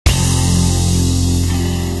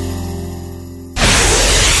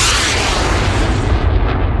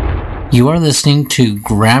You are listening to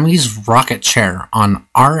Grammy's Rocket Chair on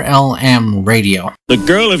RLM Radio. The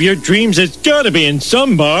girl of your dreams has got to be in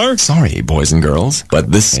some bar. Sorry, boys and girls,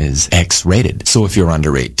 but this is X-rated. So if you're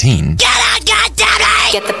under 18... Get out,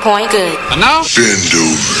 goddammit! Get the point? Good. And now? Bend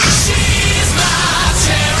over.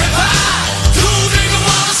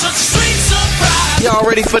 Y'all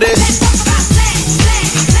ready for this?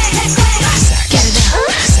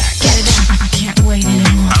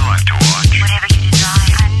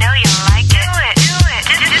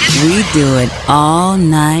 We do it all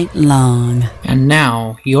night long. And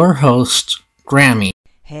now, your host, Grammy.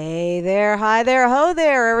 Hey there, hi there, ho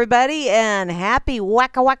there, everybody, and happy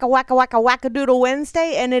Whack-A-Doodle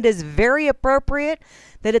Wednesday. And it is very appropriate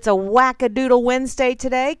that it's a Whack-A-Doodle Wednesday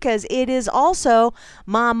today, because it is also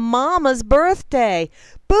my mama's birthday.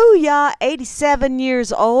 Booyah, 87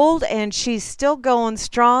 years old, and she's still going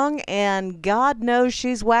strong, and God knows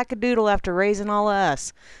she's Whack-A-Doodle after raising all of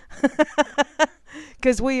us.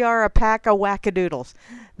 Because we are a pack of wackadoodles.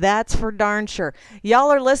 That's for darn sure.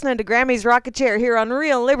 Y'all are listening to Grammy's Rocket Chair here on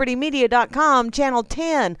RealLibertyMedia.com, Channel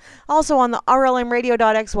 10. Also on the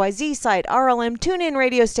RLMRadio.xyz site, RLM TuneIn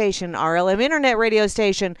radio station, RLM Internet radio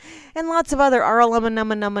station, and lots of other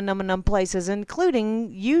RLM places,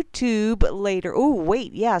 including YouTube later. Oh,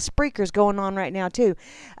 wait, yeah, Spreaker's going on right now, too.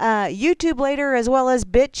 YouTube later, as well as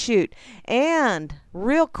BitChute. And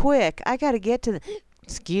real quick, I got to get to the...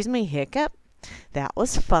 Excuse me, hiccup. That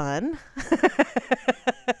was fun.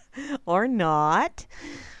 Or not.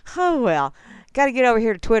 Oh, well. Got to get over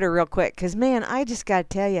here to Twitter real quick. Because, man, I just got to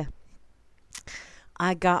tell you.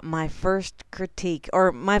 I got my first critique.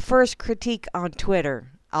 Or my first critique on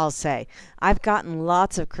Twitter, I'll say. I've gotten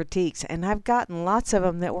lots of critiques. And I've gotten lots of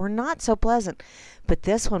them that were not so pleasant. But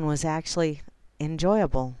this one was actually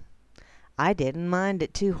enjoyable. I didn't mind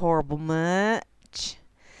it too horrible much.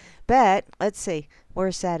 But, let's see.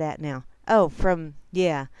 Where's that at now? Oh, from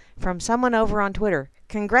someone over on Twitter.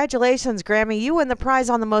 Congratulations, Grammy. You win the prize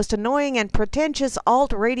on the most annoying and pretentious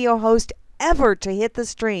alt radio host ever to hit the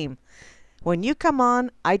stream. When you come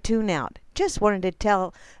on, I tune out. Just wanted to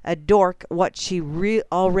tell a dork what she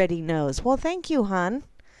already knows. Well, thank you, hon.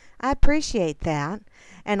 I appreciate that.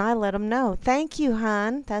 And I let him know. Thank you,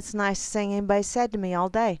 hon. That's the nicest thing anybody said to me all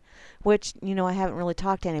day. Which, I haven't really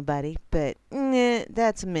talked to anybody. But,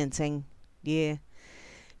 that's mincing. Yeah.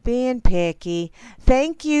 Being picky.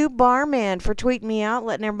 Thank you, Barman, for tweeting me out,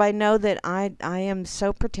 letting everybody know that I am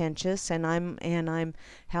so pretentious, and I'm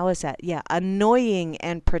how is that? Yeah, annoying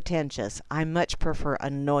and pretentious. I much prefer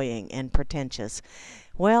annoying and pretentious.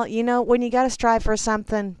 Well, when you got to strive for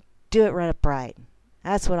something, do it right upright.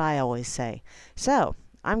 That's what I always say. So,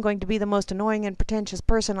 I'm going to be the most annoying and pretentious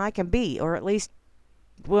person I can be, or at least,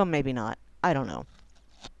 well, maybe not. I don't know.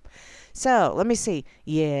 So, let me see.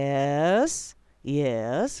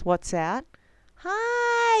 Yes, what's that?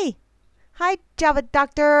 Hi, Java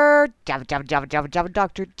Doctor. Java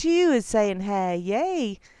Doctor 2 is saying, hey,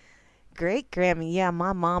 yay. Great, Grammy. Yeah,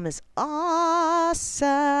 my mom is awesome.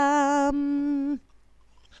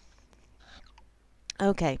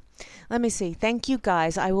 Okay, let me see. Thank you,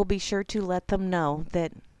 guys. I will be sure to let them know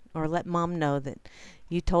that, or let Mom know that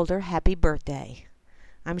you told her happy birthday.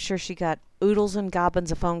 I'm sure she got oodles and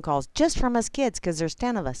goblins of phone calls just from us kids, because there's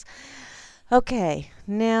 10 of us. Okay,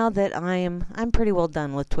 now that I'm pretty well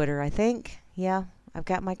done with Twitter, I think. Yeah, I've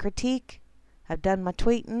got my critique, I've done my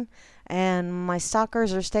tweeting, and my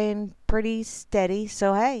stalkers are staying pretty steady.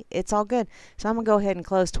 So, hey, it's all good. So I'm going to go ahead and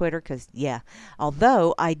close Twitter because, yeah.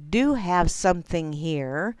 Although I do have something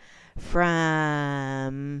here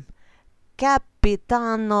from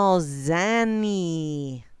Capitano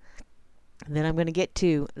Zanni that I'm going to get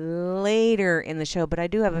to later in the show, but I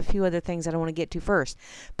do have a few other things that I want to get to first.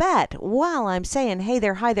 But while I'm saying hey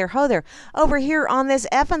there, hi there, ho there, over here on this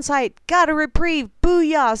effing site, got a reprieve,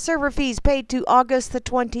 booyah, server fees paid to August the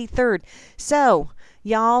 23rd. So,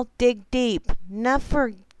 y'all dig deep. Enough for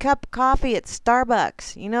a cup of coffee at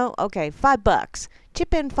Starbucks, okay, $5.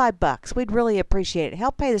 Chip in $5. We'd really appreciate it.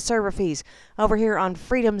 Help pay the server fees over here on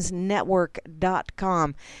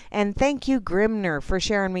freedomsnetwork.com. And thank you, Grimner, for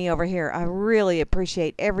sharing me over here. I really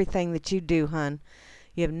appreciate everything that you do, hun.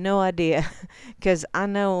 You have no idea, because I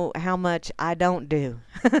know how much I don't do.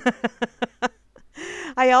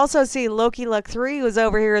 I also see Loki Luck 3 was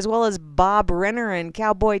over here, as well as Bob Renner and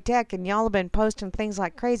Cowboy Tech, and y'all have been posting things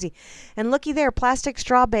like crazy. And looky there, Plastic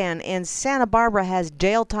Straw Ban in Santa Barbara has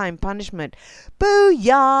jail time punishment.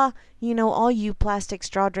 Booyah! All you plastic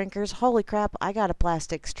straw drinkers, holy crap, I got a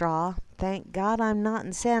plastic straw. Thank God I'm not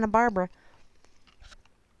in Santa Barbara.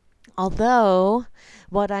 Although,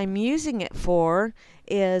 what I'm using it for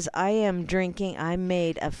is I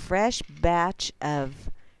made a fresh batch of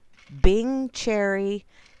Bing cherry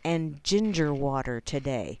and ginger water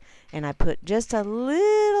today. And I put just a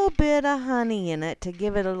little bit of honey in it to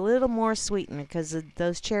give it a little more sweetener because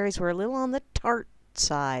those cherries were a little on the tart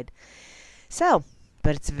side. So,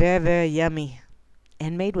 but it's very, very yummy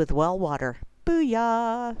and made with well water.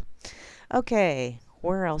 Booyah! Okay,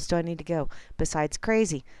 where else do I need to go besides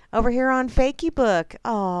crazy? Over here on Fakey Book.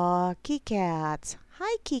 Aw, Keycats.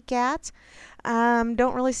 Hi, Keycats.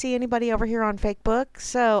 Don't really see anybody over here on Fake Book.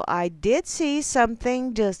 So I did see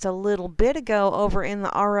something just a little bit ago over in the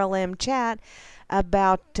RLM chat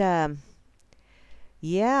about,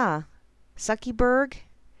 Zuckerberg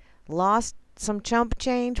lost some chump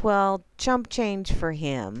change. Well, chump change for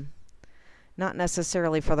him, not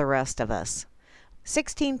necessarily for the rest of us.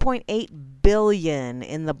 16.8 billion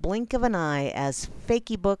in the blink of an eye as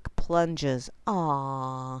Fakey Book plunges.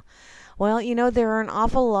 Aww. Well, you know, there are an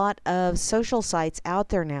awful lot of social sites out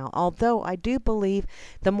there now, although I do believe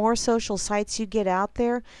the more social sites you get out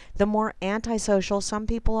there, the more antisocial some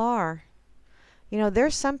people are. You know,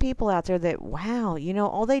 there's some people out there that, wow, you know,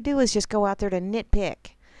 all they do is just go out there to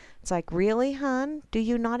nitpick. It's like, really, hon? Do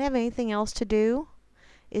you not have anything else to do?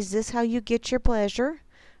 Is this how you get your pleasure?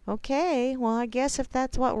 Okay, well, I guess if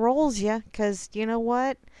that's what rolls you, because you know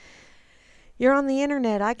what? You're on the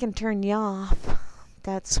internet. I can turn you off.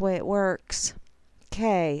 That's the way it works.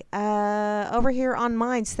 Okay, over here on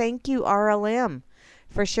Minds, thank you, RLM,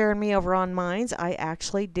 for sharing me over on Minds. I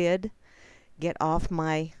actually did get off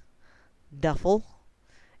my duffel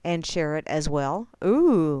and share it as well.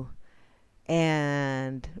 Ooh,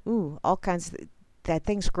 and, ooh, all kinds of, that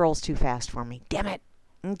thing scrolls too fast for me. Damn it.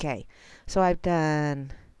 Okay, so I've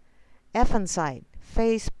done effing site,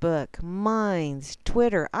 Facebook, Minds,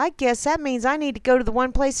 Twitter. I guess that means I need to go to the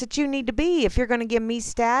one place that you need to be if you're going to give me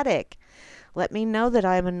static. Let me know that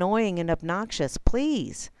I'm annoying and obnoxious,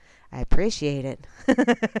 please. I appreciate it.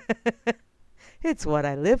 It's what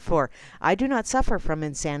I live for. I do not suffer from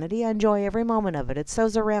insanity. I enjoy every moment of it. It's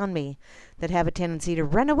those around me that have a tendency to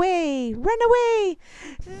run away. Run away!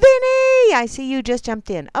 Vinny! I see you just jumped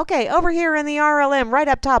in. Okay, over here in the RLM, right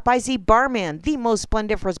up top, I see Barman, the most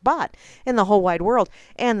splendiferous bot in the whole wide world,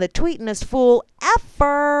 and the tweetingest fool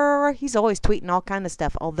ever. He's always tweeting all kind of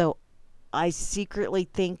stuff, although I secretly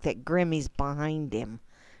think that Grimmy's behind him.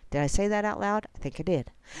 Did I say that out loud? I think I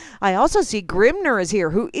did. I also see Grimner is here,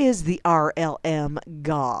 who is the RLM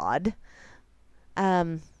god.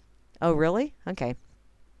 Oh, really? Okay.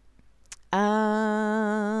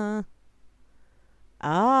 And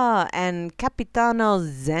Capitano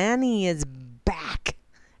Zanni is back.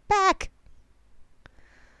 Back.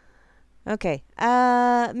 Okay.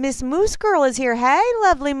 Miss Moose Girl is here. Hey,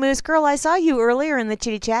 lovely Moose Girl. I saw you earlier in the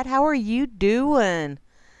chitty chat. How are you doing?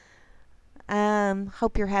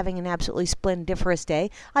 Hope you're having an absolutely splendiferous day.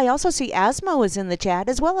 I also see Asmo is in the chat,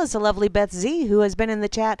 as well as the lovely Beth Z, who has been in the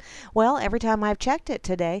chat, well, every time I've checked it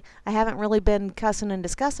today. I haven't really been cussing and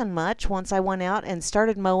discussing much once I went out and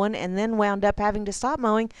started mowing and then wound up having to stop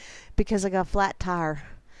mowing because I got a flat tire.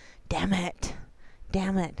 Damn it.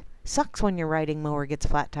 Damn it. Sucks when your riding mower gets a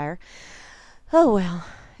flat tire. Oh, well.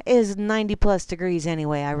 It is 90 plus degrees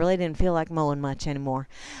anyway. I really didn't feel like mowing much anymore.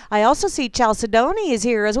 I also see Chalcedony is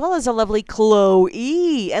here, as well as a lovely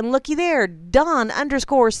Chloe. And looky there, Don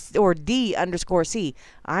underscore or D underscore C.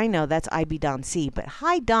 I know that's IB Don C, but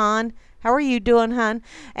hi Don. How are you doing, hun?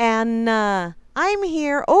 And I'm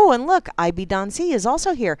here. Oh, and look, IB Don C is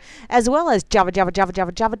also here, as well as Java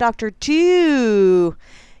Doctor 2.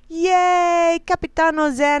 Yay, Capitano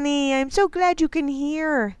Zanni. I'm so glad you can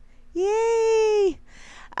hear. Yay.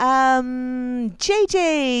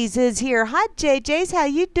 JJ's is here. Hi, JJ's. How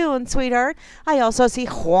you doing, sweetheart? I also see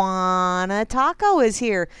Juana Taco is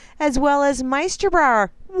here, as well as Meisterbauer.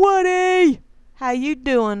 Woody! How you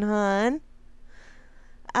doing, hun?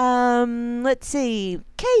 Let's see.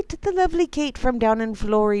 Kate, the lovely Kate from down in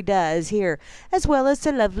Florida is here, as well as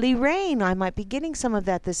the lovely Rain. I might be getting some of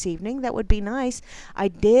that this evening. That would be nice. I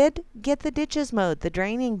did get the ditches mowed, the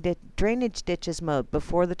drainage ditches mowed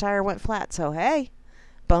before the tire went flat, so hey.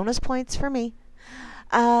 Bonus points for me.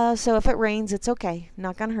 So if it rains, it's okay.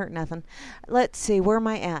 Not gonna hurt nothing. Let's see, where am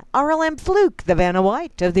I at? RLM Fluke, the Vanna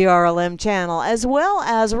White of the RLM channel, as well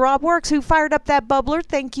as Rob Works, who fired up that bubbler.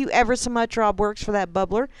 Thank you ever so much, Rob Works, for that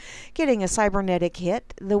bubbler. Getting a cybernetic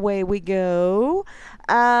hit the way we go.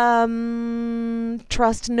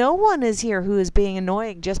 Trust no one is here who is being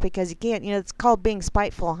annoying just because you can't. You know, it's called being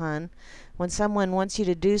spiteful, hun. When someone wants you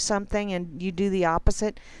to do something and you do the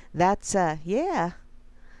opposite, that's, yeah.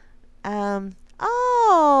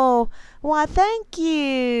 Oh, why, thank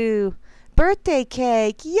you. Birthday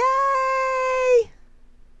cake. Yay!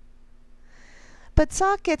 But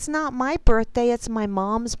Sock, it's not my birthday, it's my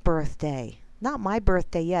mom's birthday. Not my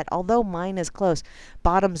birthday yet, although mine is close.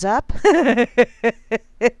 Bottoms up? I'd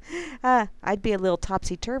be a little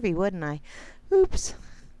topsy-turvy, wouldn't I? Oops.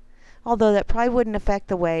 Although that probably wouldn't affect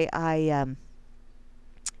the way I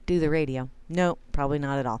do the radio. No, probably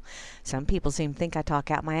not at all. Some people seem to think I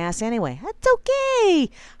talk out my ass anyway. That's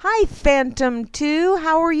okay. Hi, Phantom 2.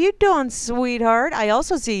 How are you doing, sweetheart? I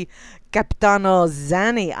also see Capitano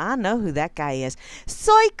Zani. I know who that guy is.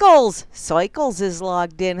 Cycles. Cycles is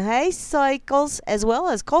logged in. Hey, Cycles. As well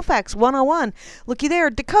as Colfax 101. Looky there.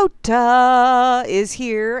 Dakota is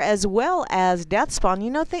here, as well as Deathspawn. You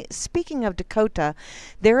know, speaking of Dakota,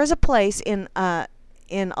 there is a place in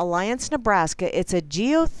Alliance, Nebraska. It's a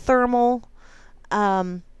geothermal,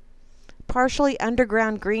 partially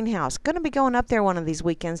underground greenhouse. Going to be going up there one of these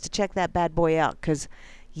weekends to check that bad boy out. Because,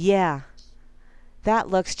 yeah, that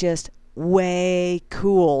looks just way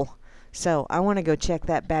cool. So I want to go check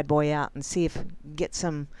that bad boy out and see if get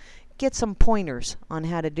some pointers on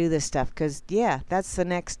how to do this stuff. Because, yeah, that's the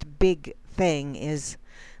next big thing is,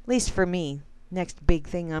 at least for me, next big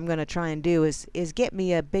thing I'm going to try and do is get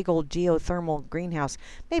me a big old geothermal greenhouse.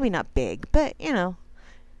 Maybe not big, but, you know,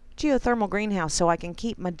 geothermal greenhouse so I can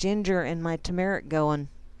keep my ginger and my turmeric going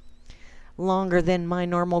longer than my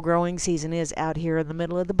normal growing season is out here in the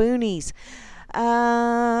middle of the boonies.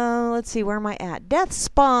 Let's see, where am I at? Death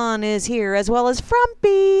Spawn is here, as well as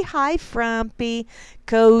Frumpy. Hi, Frumpy.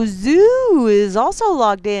 Kozu is also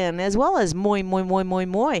logged in, as well as Moi.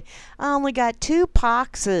 I only got 2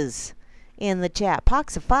 Poxes in the chat.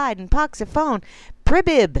 Poxified and Poxiphone.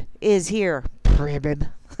 Pribib is here. Pribib.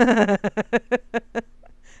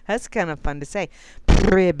 That's kind of fun to say.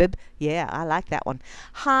 Pribib. Yeah, I like that one.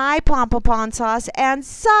 Hi, Pompopon Sauce and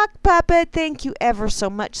Sock Puppet. Thank you ever so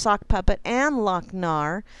much, Sock Puppet and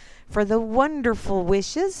Lochnar, for the wonderful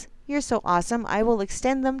wishes. You're so awesome. I will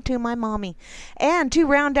extend them to my mommy. And to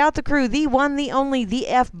round out the crew, the one, the only, the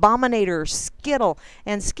F-Bominator, Skittle.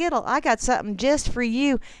 And Skittle, I got something just for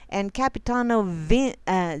you. And Capitano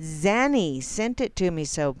Zani sent it to me,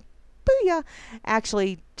 so booyah.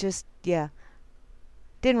 Actually, just, yeah.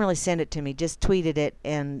 Didn't really send it to me, just tweeted it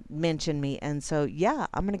and mentioned me. And so, yeah,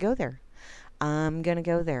 I'm going to go there. I'm going to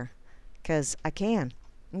go there because I can.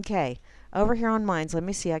 Okay. Over here on Minds, let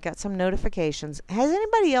me see. I got some notifications. Has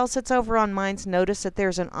anybody else that's over on Minds noticed that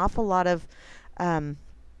there's an awful lot of...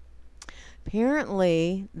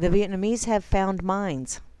 apparently, the Vietnamese have found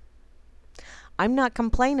Minds. I'm not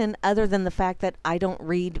complaining other than the fact that I don't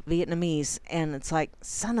read Vietnamese. And it's like,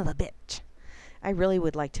 son of a bitch. I really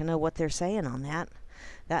would like to know what they're saying on that.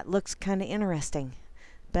 That looks kind of interesting.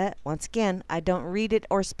 But, once again, I don't read it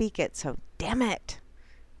or speak it. So, damn it.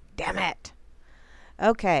 Damn it.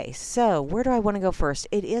 Okay, so where do I want to go first?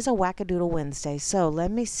 It is a Whack-A-Doodle Wednesday, so let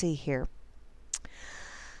me see here.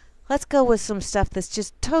 Let's go with some stuff that's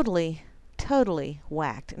just totally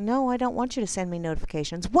whacked. No, I don't want you to send me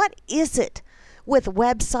notifications. What is it with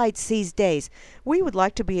websites these days? We would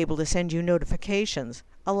like to be able to send you notifications.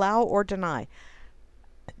 Allow or deny.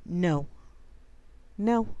 No.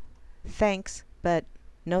 No. Thanks, but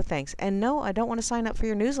no thanks. And no, I don't want to sign up for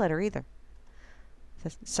your newsletter either.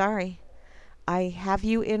 Sorry. I have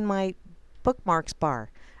you in my bookmarks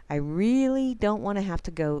bar. I really don't want to have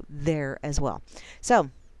to go there as well.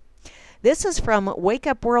 So, this is from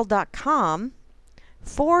wakeupworld.com.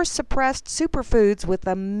 4 suppressed superfoods with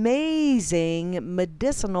amazing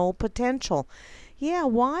medicinal potential. Yeah,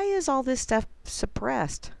 why is all this stuff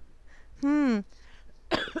suppressed?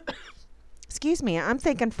 Excuse me, I'm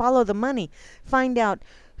thinking follow the money. Find out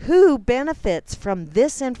who benefits from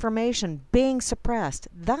this information being suppressed.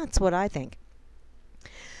 That's what I think.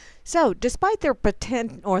 So, despite their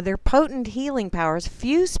potent healing powers,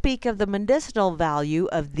 few speak of the medicinal value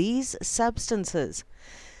of these substances.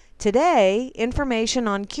 Today, information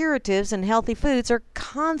on curatives and healthy foods are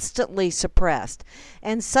constantly suppressed,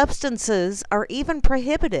 and substances are even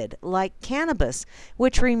prohibited, like cannabis,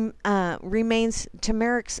 which remains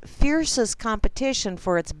turmeric's fiercest competition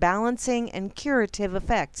for its balancing and curative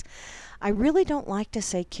effects. I really don't like to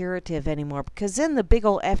say curative anymore because then the big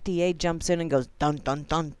old FDA jumps in and goes, dun, dun,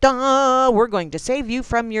 dun, dun, we're going to save you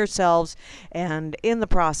from yourselves and in the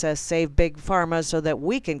process save Big Pharma so that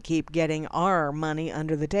we can keep getting our money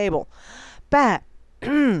under the table. But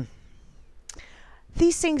these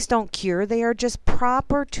things don't cure. They are just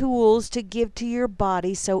proper tools to give to your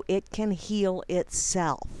body so it can heal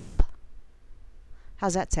itself.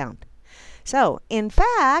 How's that sound? So, in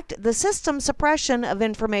fact, the system suppression of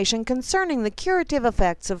information concerning the curative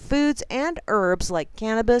effects of foods and herbs like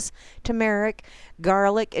cannabis, turmeric,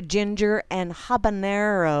 garlic, ginger, and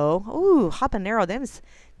habanero. Ooh, habanero,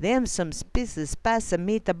 them some spicy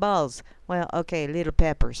meatballs. Well, okay, little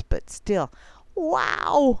peppers, but still.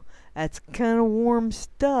 Wow, that's kind of warm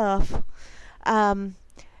stuff.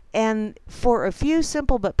 And for a few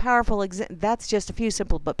simple but powerful that's just a few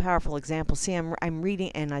simple but powerful examples. See, I'm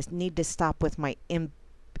reading and I need to stop with my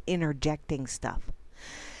interjecting stuff.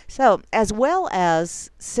 So, as well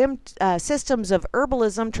as systems of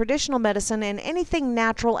herbalism, traditional medicine, and anything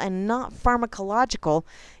natural and not pharmacological,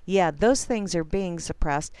 yeah, those things are being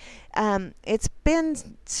suppressed. It's been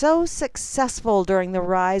so successful during the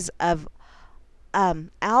rise of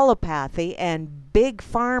allopathy and big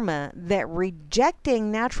pharma that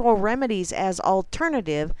rejecting natural remedies as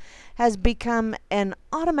alternative has become an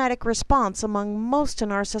automatic response among most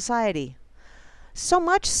in our society. So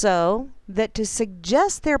much so that to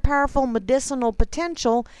suggest their powerful medicinal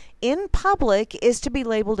potential in public is to be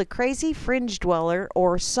labeled a crazy fringe dweller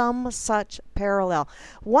or some such parallel.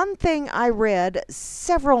 One thing I read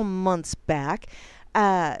several months back,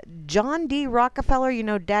 John D. Rockefeller, you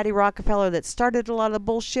know, Daddy Rockefeller that started a lot of the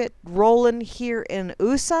bullshit rolling here in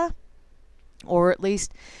USA, or at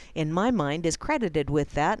least in my mind is credited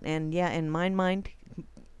with that. And yeah, in my mind,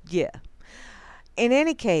 yeah. In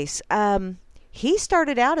any case, he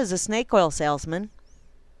started out as a snake oil salesman.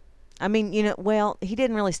 I mean, you know, well, he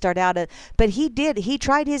didn't really start out but he did. He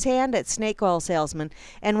tried his hand at snake oil salesman,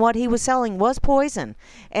 and what he was selling was poison.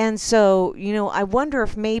 And so, you know, I wonder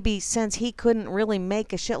if maybe since he couldn't really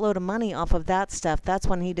make a shitload of money off of that stuff, that's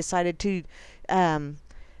when he decided to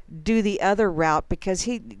do the other route, because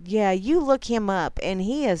you look him up, and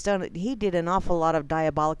he did an awful lot of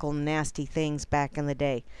diabolical, nasty things back in the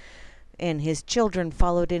day. And his children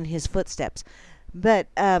followed in his footsteps. But,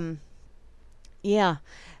 yeah,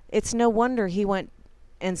 it's no wonder he went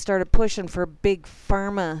and started pushing for big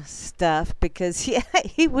pharma stuff, because, yeah,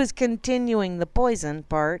 he was continuing the poison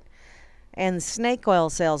part. And the snake oil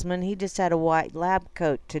salesman, he just had a white lab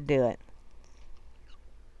coat to do it.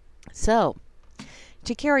 So,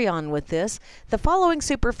 to carry on with this, the following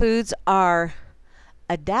superfoods are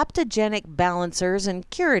adaptogenic balancers and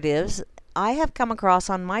curatives I have come across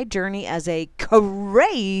on my journey as a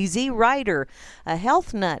crazy writer, a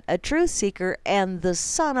health nut, a truth seeker, and the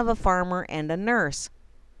son of a farmer and a nurse.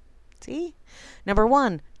 See? Number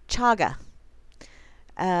 1, chaga,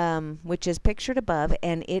 which is pictured above,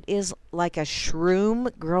 and it is like a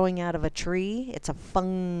shroom growing out of a tree. It's a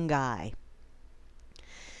fungi.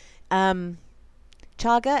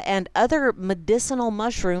 Chaga and other medicinal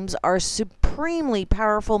mushrooms are supremely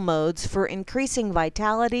powerful modes for increasing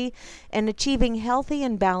vitality and achieving healthy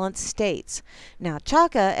and balanced states. Now,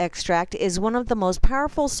 chaga extract is one of the most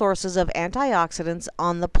powerful sources of antioxidants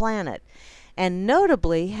on the planet, and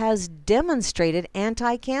notably has demonstrated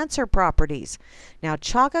anti-cancer properties. Now,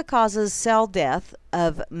 chaga causes cell death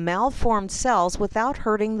of malformed cells without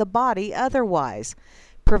hurting the body otherwise,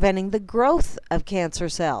 preventing the growth of cancer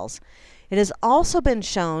cells. It has also been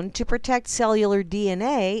shown to protect cellular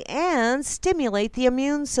DNA and stimulate the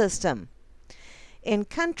immune system. In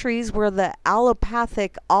countries where the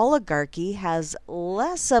allopathic oligarchy has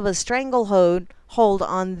less of a stranglehold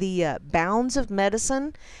on the bounds of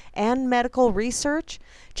medicine and medical research,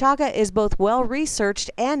 chaga is both well researched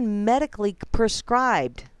and medically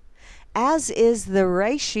prescribed, as is the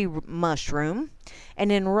reishi mushroom.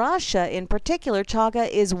 And in Russia, in particular, chaga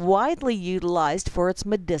is widely utilized for its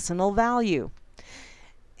medicinal value,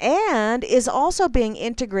 and is also being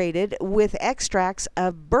integrated with extracts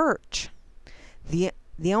of birch, the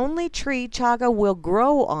only tree chaga will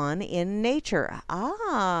grow on in nature.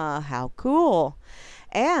 Ah, how cool!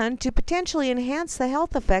 And to potentially enhance the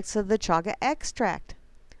health effects of the chaga extract.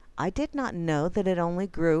 I did not know that it only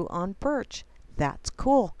grew on birch. That's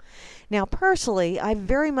cool. Now, personally, I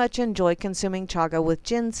very much enjoy consuming chaga with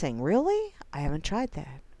ginseng. Really? I haven't tried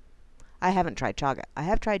that. I haven't tried chaga. I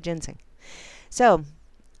have tried ginseng. So,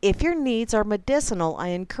 if your needs are medicinal, I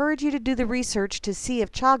encourage you to do the research to see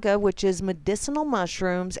if chaga, which is medicinal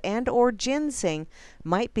mushrooms, and or ginseng,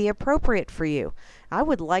 might be appropriate for you. I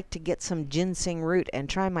would like to get some ginseng root and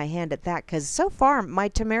try my hand at that, because so far my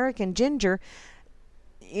turmeric and ginger,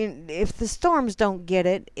 if the storms don't get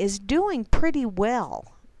it, is doing pretty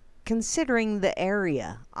well, considering the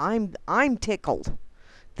area. I'm tickled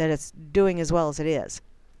that it's doing as well as it is.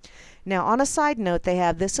 Now, on a side note,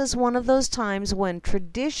 this is one of those times when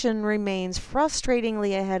tradition remains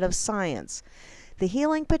frustratingly ahead of science. The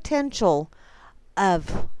healing potential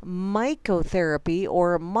of mycotherapy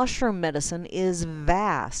or mushroom medicine is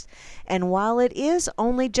vast, and while it is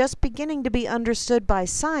only just beginning to be understood by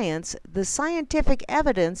science, the scientific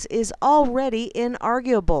evidence is already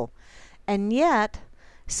inarguable. And yet,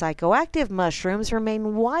 psychoactive mushrooms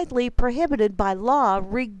remain widely prohibited by law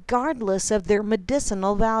regardless of their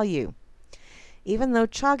medicinal value. Even though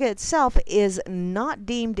chaga itself is not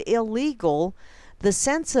deemed illegal, the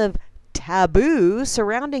sense of taboo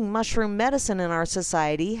surrounding mushroom medicine in our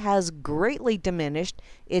society has greatly diminished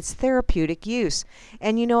its therapeutic use.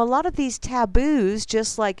 And you know, a lot of these taboos,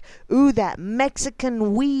 just like, ooh, that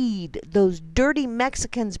Mexican weed, those dirty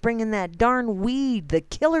Mexicans bringing that darn weed, the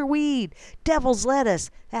killer weed, devil's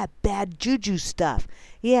lettuce, that bad juju stuff.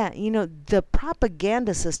 Yeah, you know, the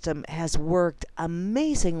propaganda system has worked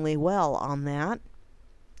amazingly well on that.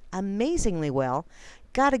 Amazingly well.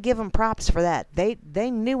 Got to give them props for that.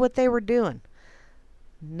 They knew what they were doing.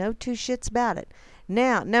 No two shits about it.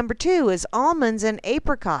 Now, number 2 is almonds and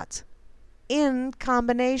apricots in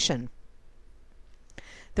combination.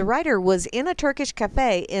 The writer was in a Turkish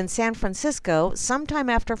cafe in San Francisco sometime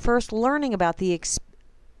after first learning about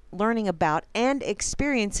and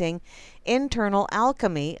experiencing internal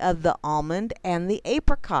alchemy of the almond and the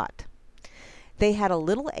apricot. They had a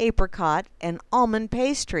little apricot and almond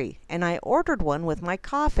pastry, and I ordered one with my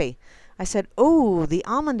coffee. I said, "Oh, the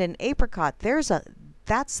almond and apricot,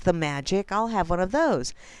 that's the magic. I'll have one of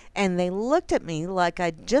those." And they looked at me like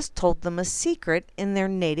I'd just told them a secret in their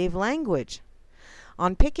native language.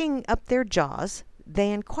 On picking up their jaws, they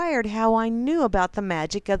inquired how I knew about the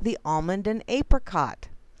magic of the almond and apricot.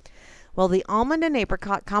 Well, the almond and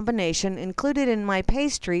apricot combination included in my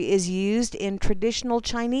pastry is used in traditional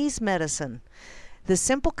Chinese medicine. The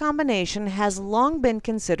simple combination has long been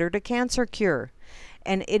considered a cancer cure,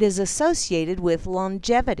 and it is associated with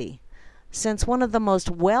longevity. Since one of the most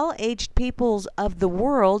well-aged peoples of the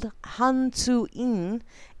world, Han Tzu-in,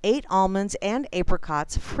 ate almonds and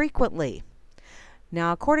apricots frequently.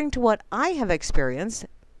 Now, according to what I have experienced,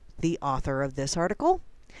 the author of this article,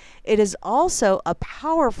 it is also a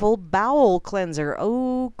powerful bowel cleanser.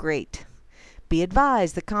 Oh, great. Be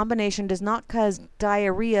advised, the combination does not cause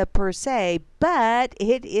diarrhea per se, but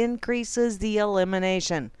it increases the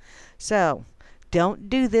elimination. So, don't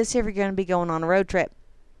do this if you're going to be going on a road trip.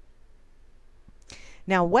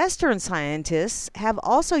 Now, Western scientists have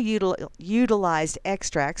also utilized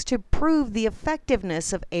extracts to prove the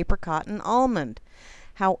effectiveness of apricot and almond.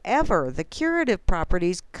 However, the curative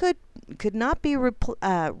properties could not be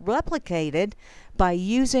replicated by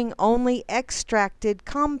using only extracted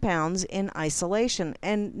compounds in isolation.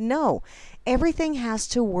 And no, everything has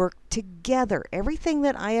to work together. Everything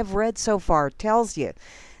that I have read so far tells you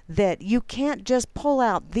that you can't just pull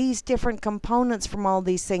out these different components from all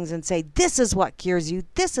these things and say, this is what cures you,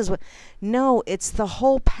 this is what... No, it's the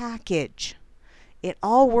whole package. It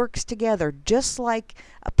all works together, just like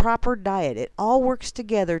a proper diet. It all works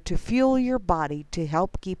together to fuel your body to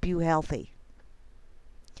help keep you healthy.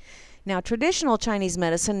 Now, traditional Chinese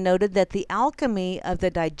medicine noted that the alchemy of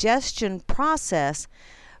the digestion process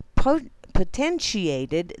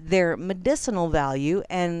potentiated their medicinal value,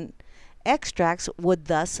 and extracts would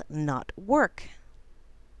thus not work.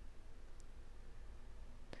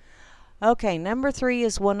 Okay, number 3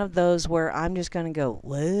 is one of those where I'm just going to go,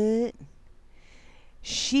 what?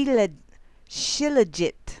 Shilajit.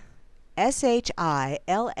 Shilajit. I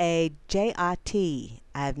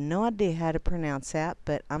have no idea how to pronounce that,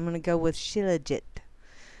 but I'm going to go with Shilajit.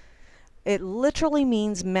 It literally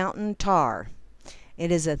means mountain tar.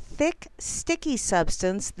 It is a thick, sticky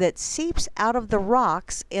substance that seeps out of the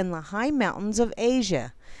rocks in the high mountains of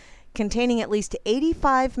Asia, containing at least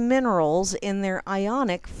 85 minerals in their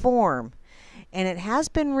ionic form. And it has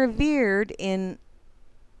been revered in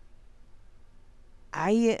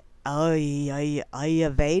Ayurveda?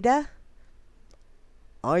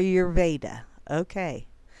 Ayurveda. Okay.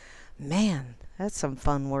 Man, that's some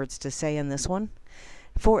fun words to say in this one.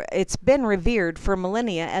 For it's been revered for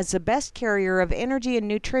millennia as the best carrier of energy and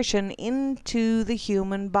nutrition into the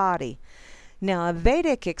human body. Now, a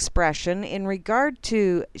Vedic expression in regard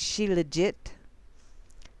to Shilajit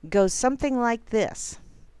goes something like this.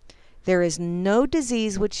 There is no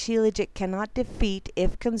disease which Shilajit cannot defeat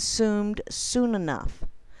if consumed soon enough.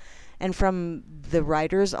 And from the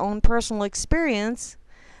writer's own personal experience,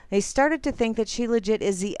 they started to think that Shilajit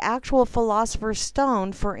is the actual philosopher's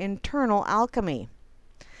stone for internal alchemy.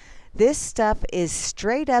 This stuff is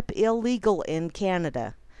straight up illegal in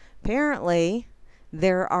Canada. Apparently,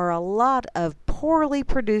 there are a lot of poorly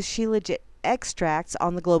produced Shilajit extracts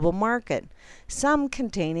on the global market, some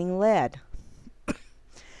containing lead.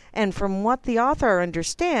 And from what the author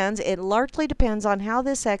understands, it largely depends on how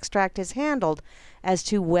this extract is handled as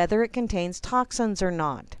to whether it contains toxins or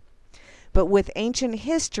not. But with ancient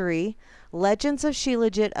history, legends of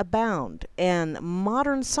Shilajit abound, and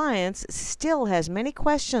modern science still has many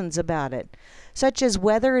questions about it, such as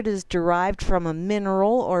whether it is derived from a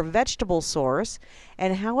mineral or vegetable source,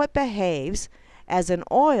 and how it behaves as an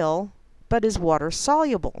oil but is water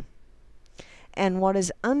soluble. And what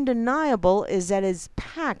is undeniable is that it is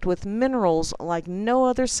packed with minerals like no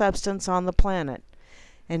other substance on the planet,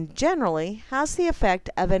 and generally has the effect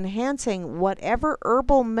of enhancing whatever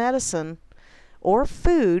herbal medicine or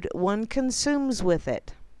food one consumes with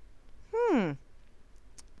it.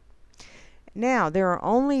 Now, there are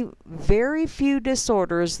only very few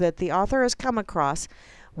disorders that the author has come across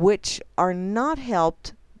which are not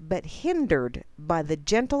helped but hindered by the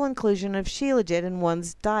gentle inclusion of Shilajit in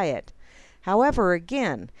one's diet. However,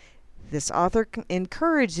 again, this author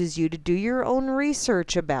encourages you to do your own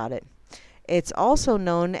research about it. It's also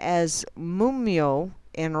known as mumyo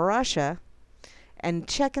in Russia, and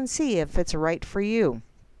check and see if it's right for you.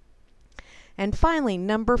 And finally,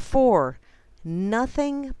 number 4,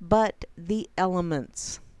 nothing but the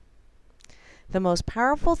elements. The most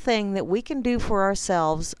powerful thing that we can do for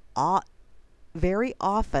ourselves very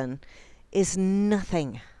often is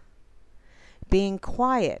nothing. Being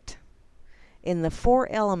quiet in the 4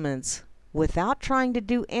 elements without trying to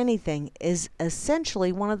do anything is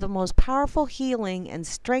essentially one of the most powerful healing and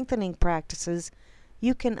strengthening practices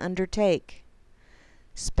you can undertake.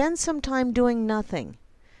 Spend some time doing nothing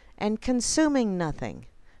and consuming nothing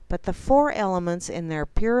but the 4 elements in their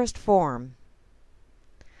purest form.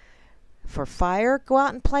 For fire, go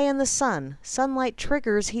out and play in the sun. Sunlight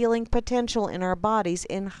triggers healing potential in our bodies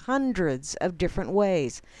in hundreds of different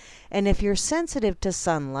ways. And if you're sensitive to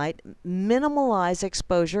sunlight, minimalize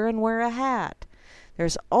exposure and wear a hat.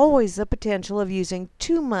 There's always the potential of using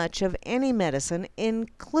too much of any medicine,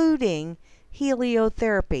 including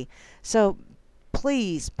heliotherapy. So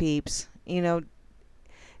please, peeps,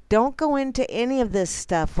 don't go into any of this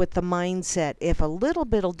stuff with the mindset, if a little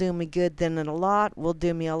bit will do me good, then a lot will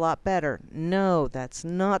do me a lot better. No, that's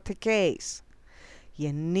not the case.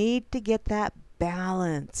 You need to get that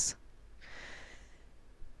balance.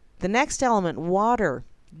 The next element, water.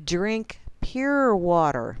 Drink pure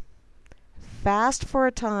water. Fast for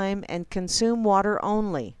a time and consume water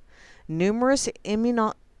only. Numerous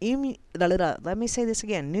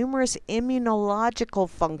immunological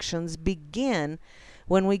functions begin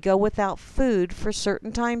when we go without food for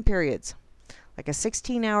certain time periods, like a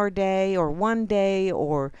 16-hour day or 1 day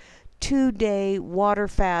or 2-day water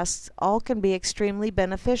fasts, all can be extremely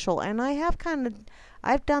beneficial. And I've done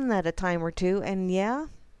that a time or two, and yeah,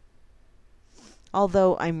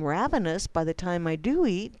 although I'm ravenous by the time I do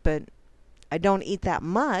eat, but I don't eat that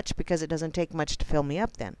much because it doesn't take much to fill me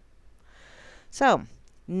up then. So,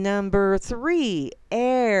 number 3,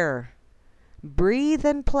 air. Breathe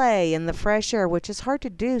and play in the fresh air, which is hard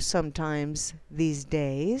to do sometimes these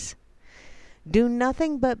days. Do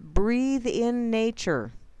nothing but breathe in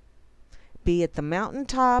nature, be it the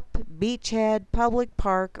mountaintop, beachhead, public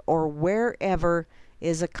park, or wherever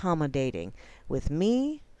is accommodating. With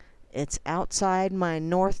me, it's outside my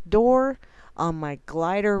north door, on my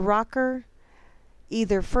glider rocker,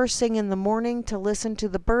 either first thing in the morning to listen to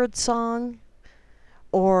the bird song,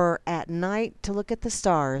 or at night to look at the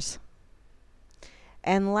stars.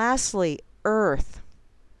 And lastly, earth.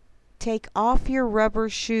 Take off your rubber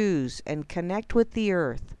shoes and connect with the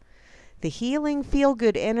earth. The healing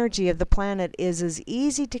feel-good energy of the planet is as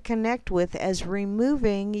easy to connect with as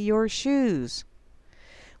removing your shoes.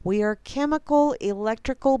 We are chemical,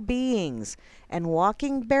 electrical beings, and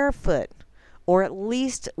walking barefoot, or at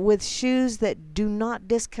least with shoes that do not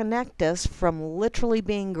disconnect us from literally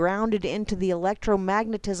being grounded into the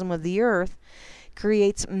electromagnetism of the earth,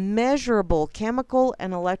 creates measurable chemical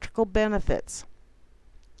and electrical benefits.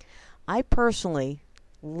 I personally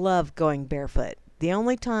love going barefoot. The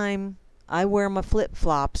only time I wear my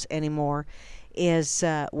flip-flops anymore is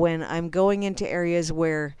when I'm going into areas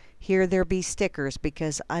where here there be stickers,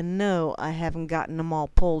 because I know I haven't gotten them all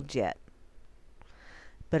pulled yet.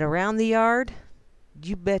 But around the yard,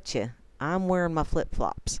 you betcha, I'm wearing my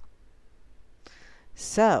flip-flops.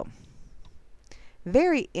 So,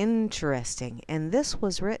 very interesting. And this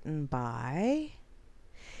was written by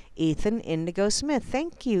Ethan Indigo Smith.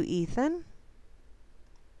 Thank you, Ethan.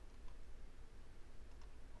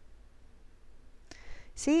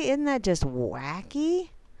 See, isn't that just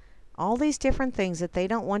wacky? All these different things that they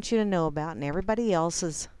don't want you to know about, and everybody else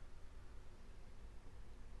is...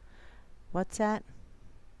 What's that?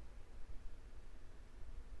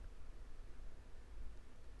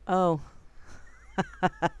 Oh.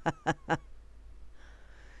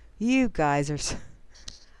 You guys are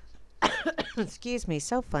excuse me,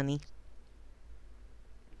 so funny.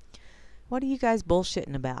 What are you guys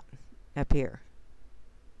bullshitting about up here?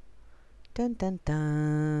 Dun dun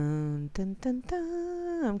dun dun dun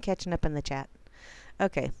dun. I'm catching up in the chat.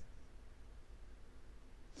 Okay.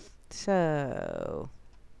 So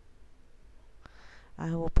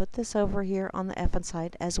I will put this over here on the effing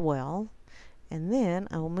side as well. And then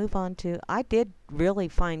I will move on to, I did really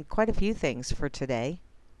find quite a few things for today.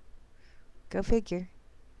 Go figure.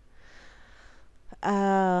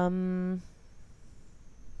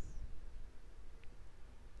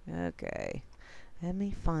 Okay. Let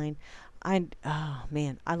me find. Oh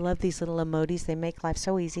man, I love these little emojis. They make life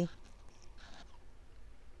so easy.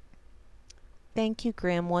 Thank you,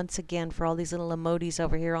 Graham, once again for all these little emojis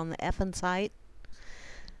over here on the effing site.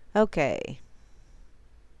 Okay.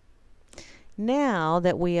 Now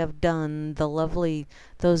that we have done the lovely,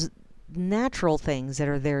 those natural things that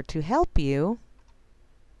are there to help you,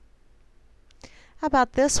 how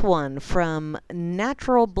about this one from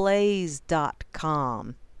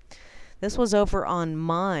naturalblaze.com? This was over on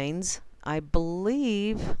Minds, I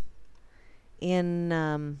believe,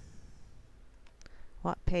 in,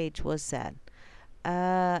 what page was that?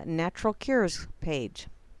 Natural Cures page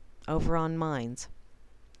over on Minds.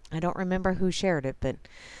 I don't remember who shared it, but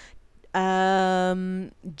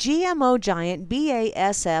GMO giant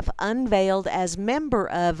BASF unveiled as member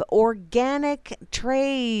of Organic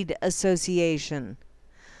Trade Association.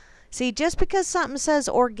 See, just because something says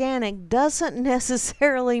organic doesn't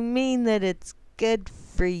necessarily mean that it's good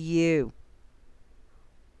for you.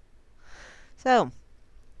 So,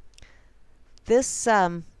 this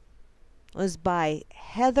was by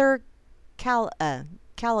Heather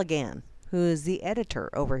Callaghan, who is the editor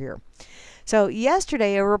over here. So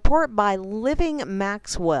yesterday, a report by Living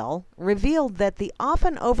Maxwell revealed that the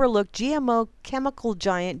often overlooked GMO chemical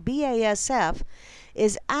giant BASF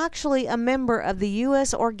is actually a member of the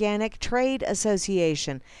U.S. Organic Trade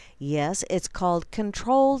Association. Yes, it's called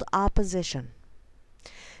Controlled Opposition.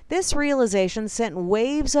 This realization sent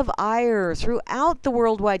waves of ire throughout the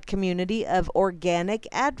worldwide community of organic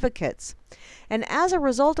advocates. And as a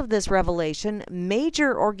result of this revelation,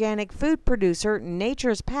 major organic food producer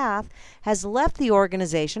Nature's Path has left the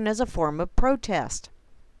organization as a form of protest.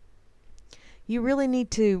 You really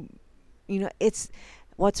need to,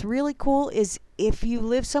 what's really cool is if you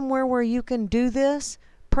live somewhere where you can do this,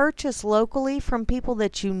 purchase locally from people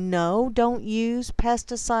that you know don't use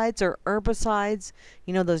pesticides or herbicides,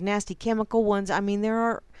 those nasty chemical ones. I mean,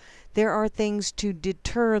 there are things to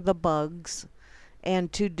deter the bugs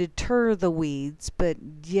and to deter the weeds, but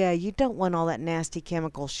yeah, you don't want all that nasty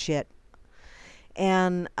chemical shit.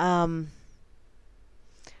 And buy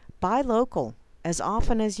local as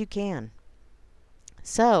often as you can.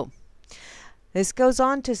 So, this goes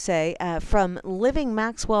on to say, from Living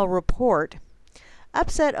Maxwell report,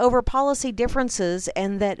 upset over policy differences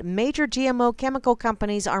and that major GMO chemical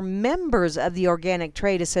companies are members of the Organic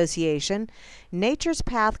Trade Association, Nature's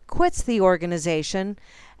Path quits the organization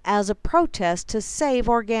as a protest to save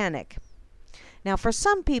organic. Now, for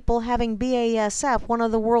some people, having BASF, one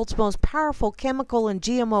of the world's most powerful chemical and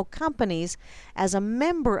GMO companies, as a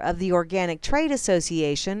member of the Organic Trade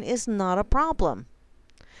Association is not a problem.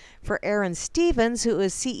 For Aaron Stevens, who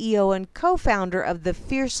is CEO and co-founder of the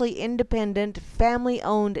fiercely independent,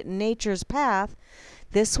 family-owned Nature's Path,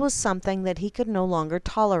 this was something that he could no longer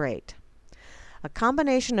tolerate. A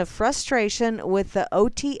combination of frustration with the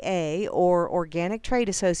OTA, or Organic Trade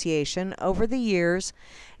Association, over the years,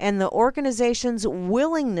 and the organization's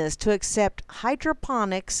willingness to accept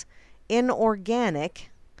hydroponics in organic,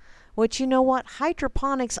 which, you know what,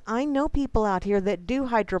 hydroponics, I know people out here that do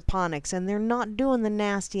hydroponics, and they're not doing the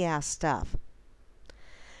nasty ass stuff.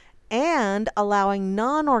 And allowing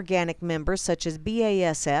non-organic members such as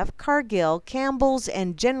BASF, Cargill, Campbell's,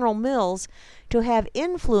 and General Mills to have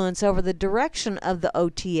influence over the direction of the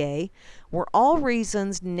OTA were all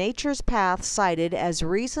reasons Nature's Path cited as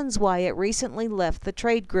reasons why it recently left the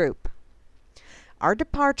trade group. Our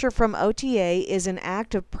departure from OTA is an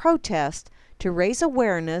act of protest to raise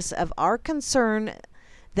awareness of our concern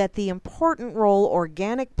that the important role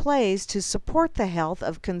organic plays to support the health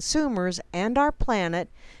of consumers and our planet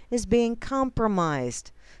is being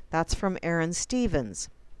compromised. That's from Aaron Stevens.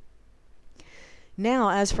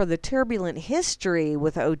 Now, as for the turbulent history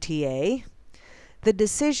with OTA, the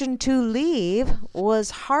decision to leave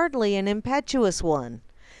was hardly an impetuous one,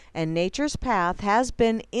 and Nature's Path has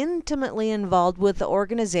been intimately involved with the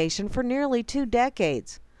organization for nearly 2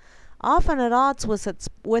 decades, often at odds with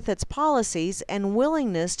its policies and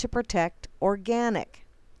willingness to protect organic.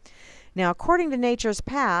 Now, according to Nature's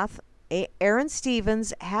Path, Aaron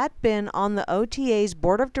Stevens had been on the OTA's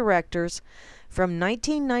board of directors from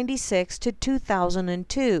 1996 to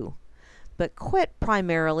 2002, but quit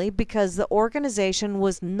primarily because the organization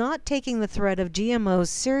was not taking the threat of GMOs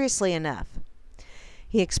seriously enough.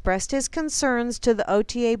 He expressed his concerns to the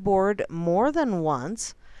OTA board more than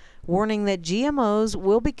once, warning that GMOs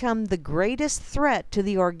will become the greatest threat to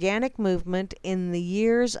the organic movement in the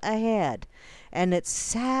years ahead. And it's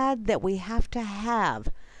sad that we have to have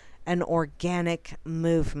an organic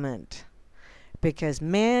movement. Because,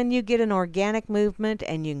 man, you get an organic movement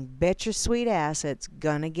and you can bet your sweet ass it's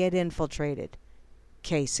gonna get infiltrated.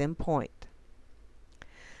 Case in point.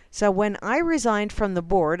 So when I resigned from the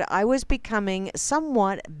board, I was becoming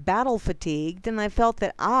somewhat battle fatigued, and I felt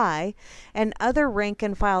that I and other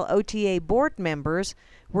rank-and-file OTA board members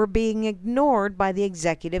were being ignored by the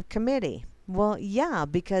executive committee. Well, yeah,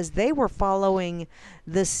 because they were following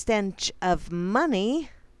the stench of money,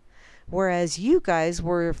 whereas you guys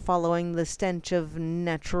were following the stench of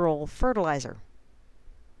natural fertilizer.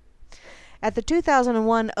 At the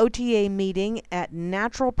 2001 OTA meeting at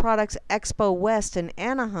Natural Products Expo West in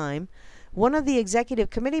Anaheim, one of the executive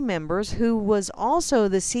committee members, who was also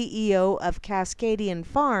the CEO of Cascadian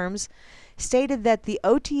Farms, stated that the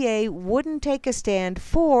OTA wouldn't take a stand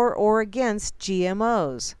for or against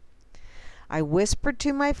GMOs. I whispered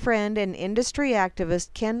to my friend and industry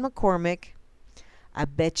activist Ken McCormick, "I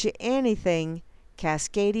bet you anything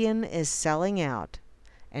Cascadian is selling out."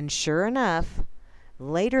 And sure enough,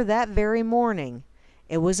 later that very morning,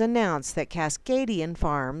 it was announced that Cascadian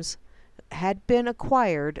Farms had been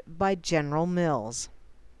acquired by General Mills.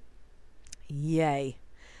 Yay.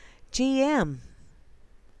 GM.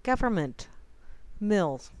 Government.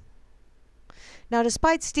 Mills. Now,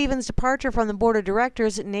 despite Stevens' departure from the board of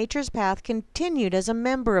directors, Nature's Path continued as a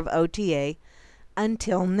member of OTA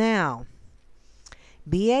until now.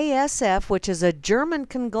 BASF, which is a German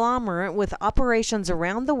conglomerate with operations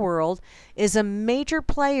around the world, is a major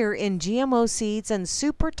player in GMO seeds and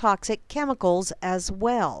super toxic chemicals as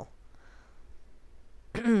well.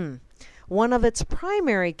 One of its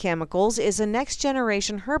primary chemicals is a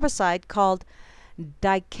next-generation herbicide called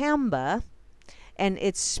dicamba, and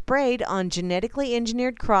it's sprayed on genetically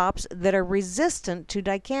engineered crops that are resistant to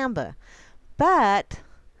dicamba. But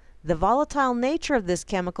the volatile nature of this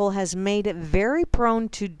chemical has made it very prone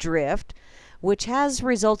to drift, which has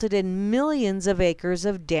resulted in millions of acres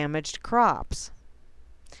of damaged crops.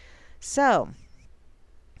 So,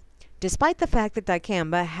 despite the fact that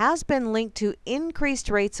dicamba has been linked to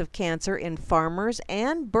increased rates of cancer in farmers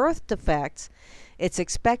and birth defects, it's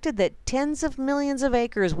expected that tens of millions of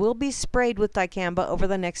acres will be sprayed with dicamba over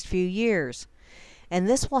the next few years. And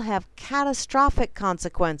this will have catastrophic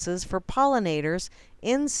consequences for pollinators,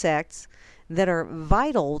 insects that are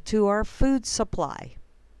vital to our food supply.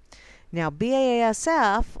 Now,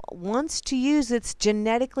 BASF wants to use its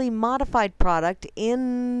genetically modified product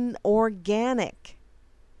in organic.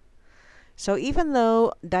 So even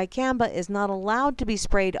though dicamba is not allowed to be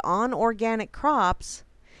sprayed on organic crops,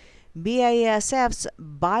 BASF's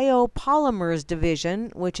Biopolymers division,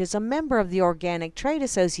 which is a member of the Organic Trade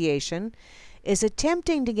Association, is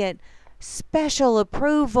attempting to get special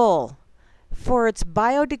approval for its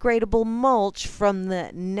biodegradable mulch from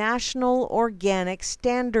the National Organic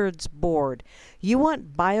Standards Board. You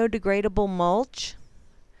want biodegradable mulch?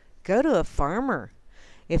 Go to a farmer.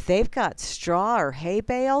 If they've got straw or hay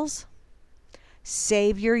bales,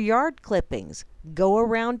 save your yard clippings. Go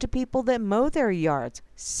around to people that mow their yards.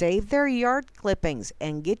 Save their yard clippings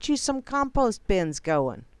and get you some compost bins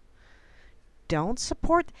going. Don't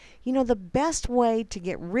support, the best way to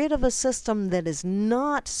get rid of a system that is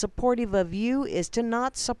not supportive of you is to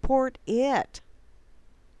not support it.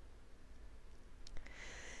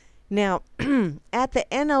 Now, at the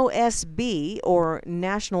NOSB, or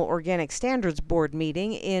National Organic Standards Board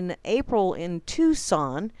meeting in April in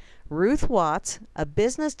Tucson, Ruth Watts, a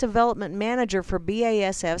business development manager for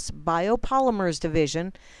BASF's Biopolymers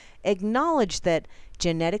division, acknowledged that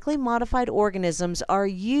genetically modified organisms are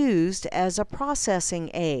used as a processing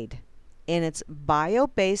aid in its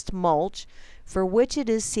bio-based mulch for which it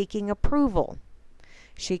is seeking approval.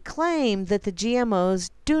 She claimed that the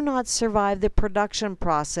GMOs do not survive the production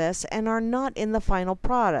process and are not in the final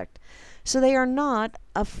product, so they are not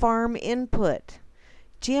a farm input.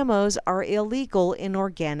 GMOs are illegal in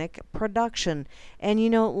organic production. And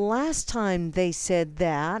last time they said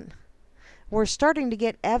that, we're starting to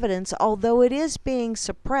get evidence, although it is being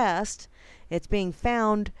suppressed. It's being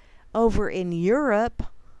found over in Europe,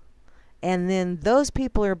 and then those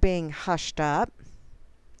people are being hushed up,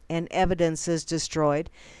 and evidence is destroyed,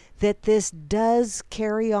 that this does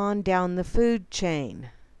carry on down the food chain.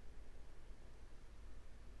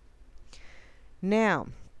 Now,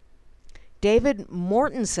 David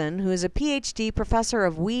Mortensen, who is a PhD professor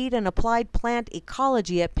of weed and applied plant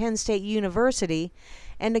ecology at Penn State University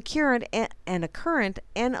and a current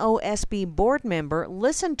NOSB board member,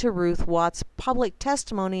 listened to Ruth Watts' public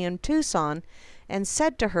testimony in Tucson and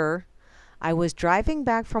said to her, "I was driving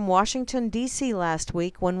back from Washington, D.C. last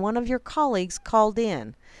week when one of your colleagues called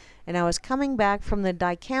in, and I was coming back from the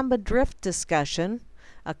dicamba drift discussion,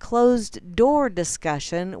 a closed-door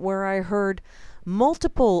discussion where I heard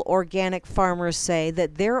multiple organic farmers say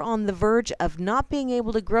that they're on the verge of not being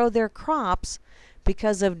able to grow their crops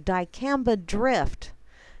because of dicamba drift,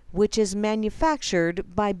 which is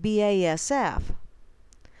manufactured by BASF.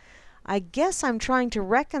 I guess I'm trying to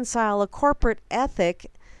reconcile a corporate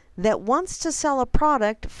ethic that wants to sell a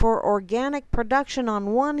product for organic production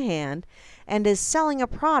on one hand and is selling a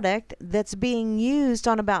product that's being used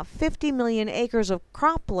on about 50 million acres of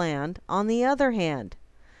cropland on the other hand.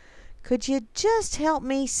 Could you just help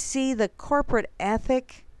me see the corporate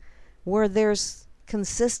ethic where there's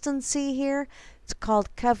consistency here? It's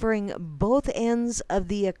called covering both ends of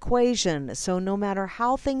the equation, so no matter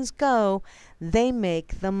how things go, they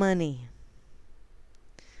make the money."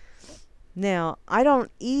 Now, I don't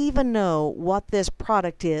even know what this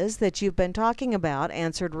product is that you've been talking about,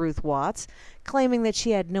 answered Ruth Watts, claiming that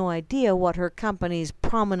she had no idea what her company's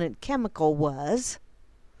prominent chemical was.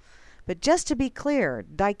 But just to be clear,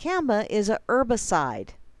 dicamba is a herbicide.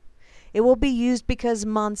 It will be used because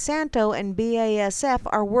Monsanto and BASF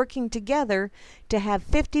are working together to have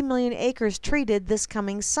 50 million acres treated this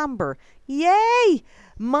coming summer. Yay!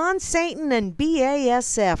 Monsanto and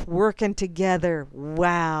BASF working together.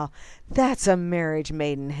 Wow, that's a marriage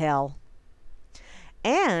made in hell.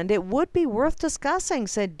 And it would be worth discussing,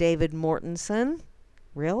 said David Mortensen.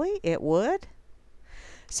 Really? It would?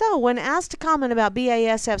 So, when asked to comment about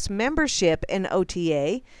BASF's membership in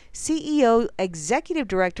OTA, CEO Executive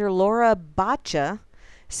Director Laura Bacha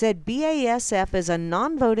said BASF is a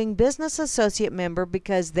non-voting business associate member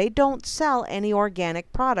because they don't sell any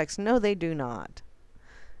organic products. No, they do not.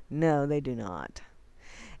 No, they do not.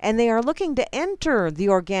 And they are looking to enter the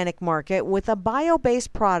organic market with a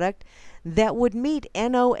bio-based product that would meet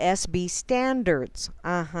NOSB standards.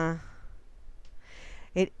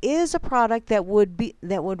 It is a product that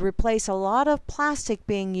would replace a lot of plastic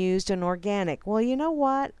being used in organic. Well, you know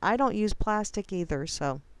what? I don't use plastic either,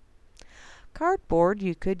 so cardboard,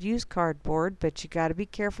 you could use cardboard, but you got to be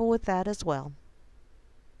careful with that as well.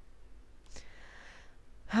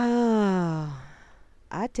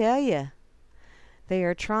 I tell you, they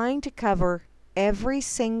are trying to cover every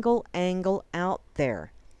single angle out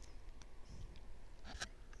there.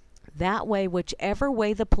 That way, whichever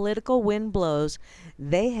way the political wind blows,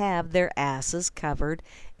 they have their asses covered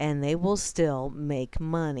and they will still make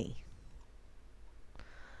money.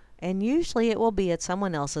 And usually it will be at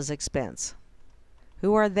someone else's expense.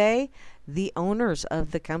 Who are they? The owners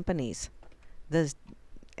of the companies.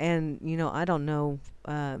 And, you know, I don't know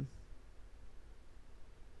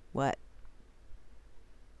what.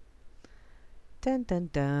 Dun dun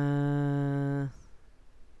dun.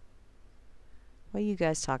 What are you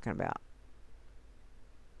guys talking about?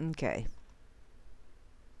 Okay.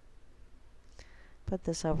 Put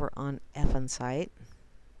this over on effing site.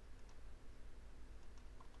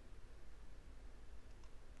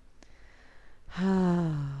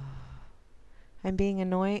 I'm being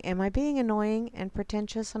annoying. Am I being annoying and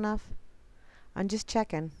pretentious enough? I'm just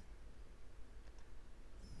checking.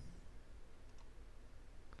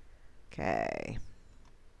 Okay.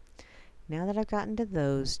 Now that I've gotten to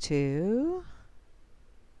those two.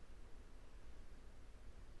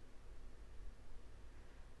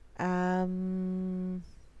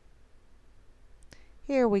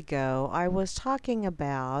 Here we go. I was talking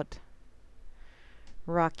about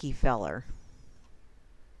Rockefeller.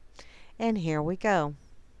 And here we go.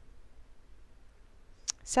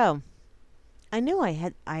 So, I knew I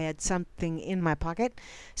had something in my pocket.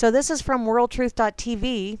 So this is from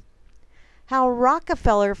worldtruth.tv. How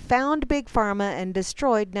Rockefeller found Big Pharma and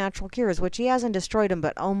destroyed natural cures, which he hasn't destroyed them,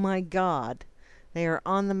 but oh my God, they are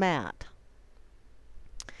on the mat.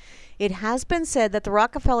 It has been said that the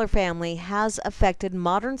Rockefeller family has affected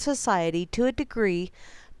modern society to a degree,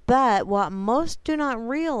 but what most do not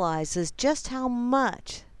realize is just how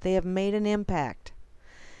much they have made an impact.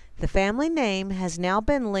 The family name has now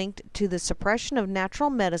been linked to the suppression of natural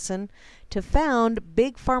medicine to found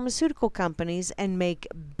big pharmaceutical companies and make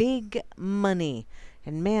big money.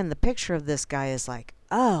 And man, the picture of this guy is like,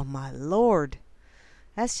 oh my Lord,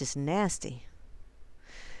 that's just nasty.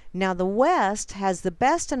 Now, the West has the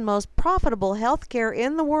best and most profitable healthcare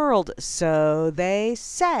in the world, so they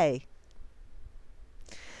say.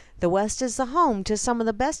 The West is the home to some of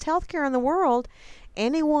the best healthcare in the world.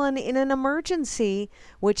 Anyone in an emergency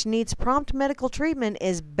which needs prompt medical treatment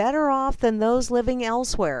is better off than those living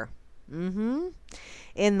elsewhere.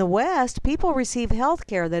 In the West, people receive health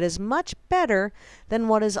care that is much better than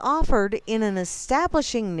what is offered in an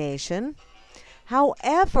establishing nation.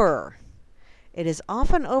 However, it is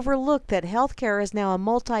often overlooked that health care is now a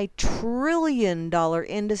multi-trillion-dollar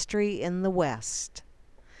industry in the West.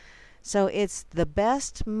 So it's the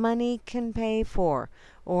best money can pay for,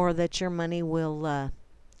 or that your money will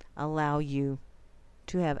allow you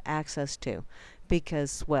to have access to.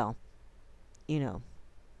 Because, well, you know,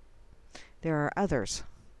 there are others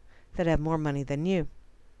that have more money than you.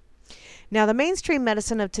 Now, the mainstream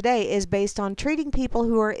medicine of today is based on treating people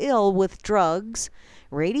who are ill with drugs,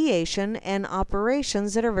 radiation, and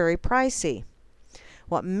operations that are very pricey.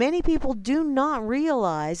 What many people do not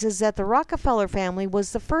realize is that the Rockefeller family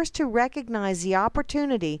was the first to recognize the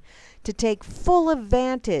opportunity to take full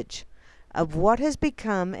advantage of what has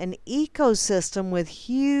become an ecosystem with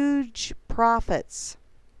huge profits.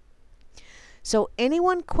 So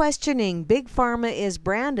anyone questioning Big Pharma is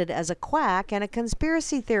branded as a quack and a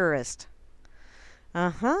conspiracy theorist.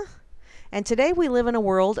 And today we live in a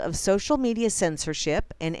world of social media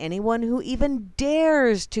censorship, and anyone who even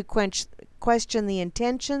dares to question the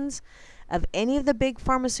intentions of any of the big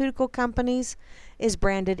pharmaceutical companies is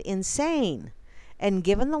branded insane and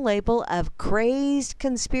given the label of crazed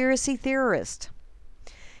conspiracy theorist.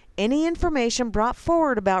 Any information brought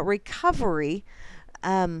forward about recovery,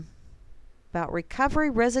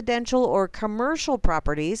 residential or commercial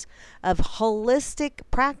properties of holistic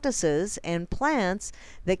practices and plants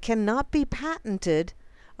that cannot be patented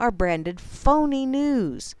are branded phony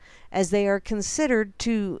news, as they are considered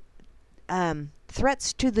to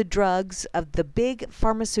threats to the drugs of the big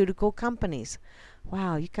pharmaceutical companies.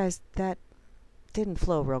 Wow, you guys, that didn't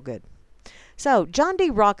flow real good. So, John D.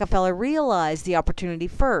 Rockefeller realized the opportunity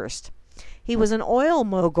first. He was an oil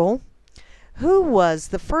mogul who was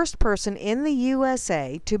the first person in the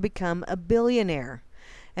USA to become a billionaire.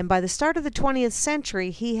 And by the start of the 20th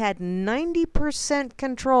century, he had 90%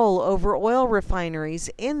 control over oil refineries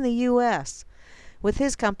in the U.S. with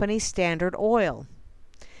his company Standard Oil.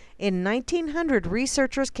 In 1900,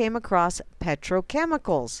 researchers came across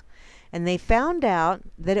petrochemicals, and they found out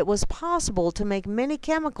that it was possible to make many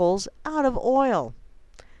chemicals out of oil.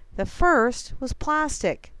 The first was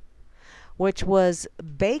plastic, which was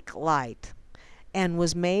Bakelite, and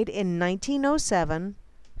was made in 1907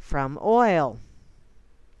 from oil.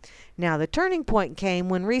 Now, the turning point came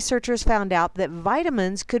when researchers found out that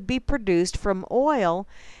vitamins could be produced from oil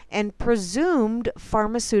and presumed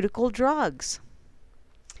pharmaceutical drugs.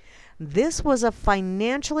 This was a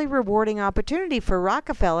financially rewarding opportunity for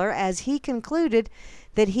Rockefeller, as he concluded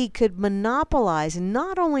that he could monopolize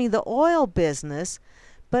not only the oil business,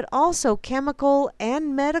 but also chemical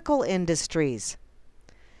and medical industries.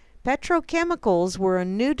 Petrochemicals were a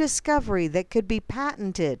new discovery that could be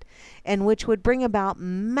patented and which would bring about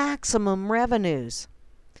maximum revenues.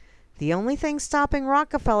 The only thing stopping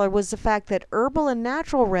Rockefeller was the fact that herbal and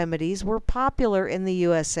natural remedies were popular in the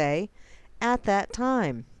USA at that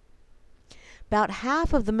time. About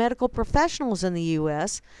half of the medical professionals in the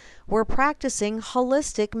U.S. were practicing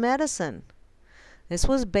holistic medicine. This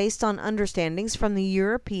was based on understandings from the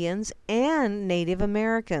Europeans and Native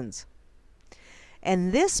Americans.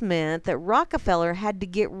 And this meant that Rockefeller had to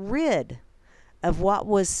get rid of what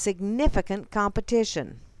was significant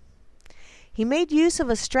competition. He made use of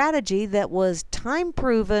a strategy that was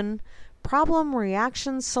time-proven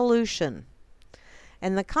problem-reaction solution.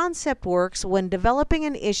 And the concept works when developing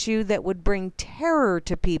an issue that would bring terror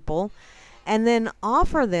to people and then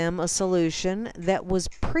offer them a solution that was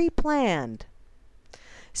pre-planned.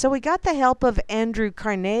 So we got the help of Andrew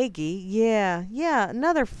Carnegie. Yeah,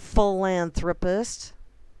 another philanthropist.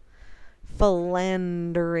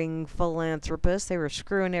 Philandering philanthropist. They were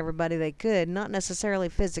screwing everybody they could, not necessarily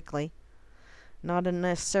physically, not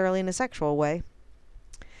necessarily in a sexual way.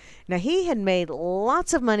 Now, he had made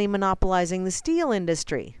lots of money monopolizing the steel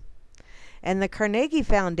industry. And the Carnegie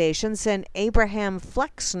Foundation sent Abraham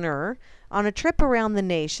Flexner on a trip around the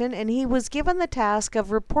nation, and he was given the task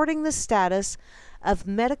of reporting the status of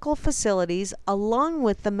medical facilities along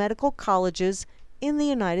with the medical colleges in the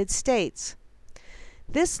United States.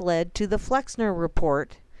 This led to the Flexner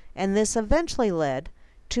Report, and this eventually led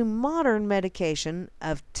to modern medication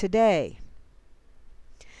of today.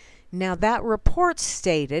 Now, that report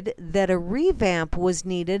stated that a revamp was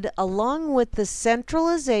needed along with the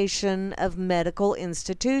centralization of medical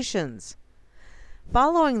institutions.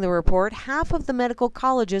 Following the report, half of the medical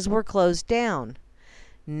colleges were closed down.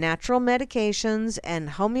 Natural medications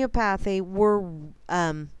and homeopathy were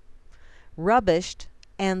rubbished,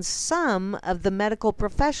 and some of the medical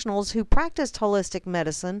professionals who practiced holistic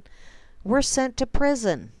medicine were sent to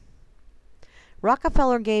prison.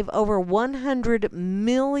 Rockefeller gave over $100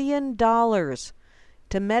 million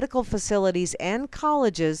to medical facilities and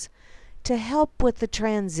colleges to help with the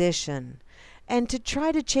transition and to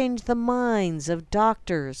try to change the minds of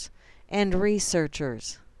doctors and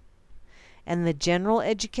researchers. And the General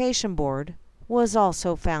Education Board was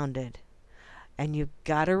also founded. And you've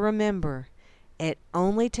got to remember, it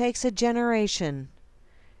only takes a generation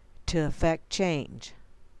to affect change,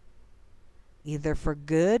 either for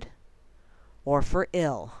good or for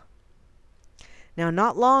ill. Now,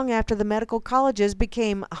 not long after the medical colleges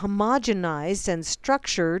became homogenized and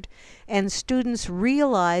structured, and students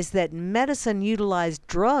realized that medicine utilized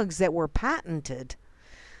drugs that were patented,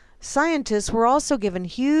 scientists were also given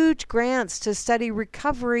huge grants to study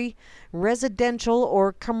recovery, residential,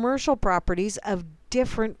 or commercial properties of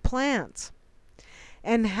different plants,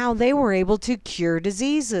 and how they were able to cure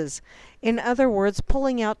diseases. In other words,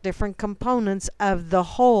 pulling out different components of the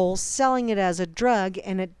whole, selling it as a drug,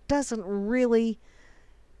 and it doesn't really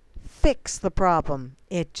fix the problem.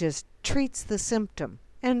 It just treats the symptom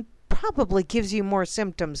and probably gives you more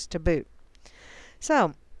symptoms to boot.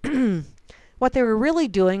 So, what they were really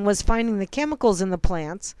doing was finding the chemicals in the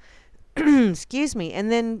plants, excuse me,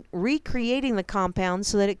 and then recreating the compound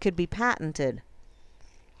so that it could be patented.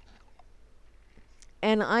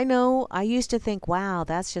 And I know I used to think, wow,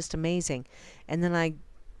 that's just amazing. And then I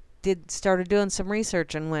started doing some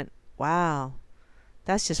research and went, wow,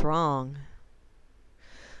 that's just wrong.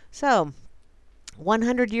 So,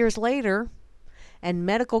 100 years later, and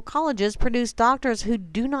medical colleges produce doctors who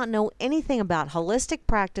do not know anything about holistic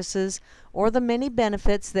practices or the many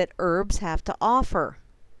benefits that herbs have to offer.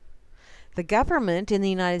 The government in the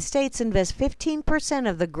United States invests 15%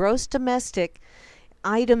 of the gross domestic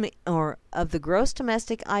item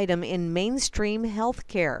in mainstream health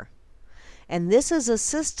care. And this is a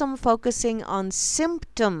system focusing on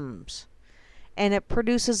symptoms, and it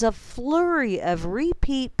produces a flurry of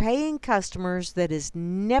repeat paying customers that is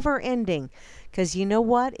never ending. Because you know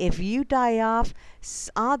what? If you die off,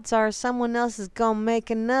 odds are someone else is going to make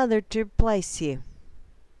another to replace you.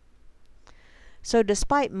 So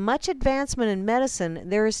despite much advancement in medicine,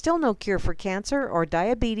 there is still no cure for cancer or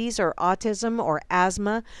diabetes or autism or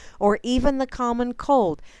asthma or even the common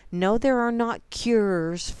cold. No, there are not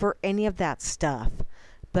cures for any of that stuff.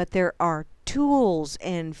 But there are tools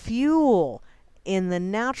and fuel in the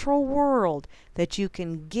natural world that you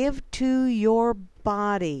can give to your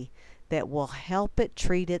body that will help it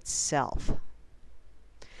treat itself.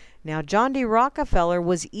 Now, John D. Rockefeller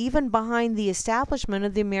was even behind the establishment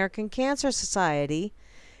of the American Cancer Society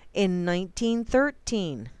in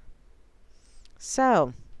 1913.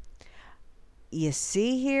 So, you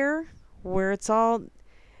see here where it's all,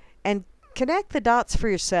 and connect the dots for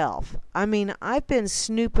yourself. I mean, I've been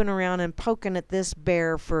snooping around and poking at this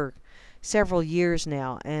bear for several years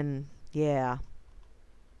now, and yeah,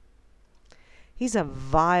 he's a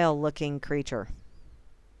vile-looking creature.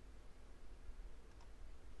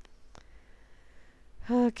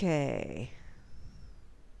 Okay.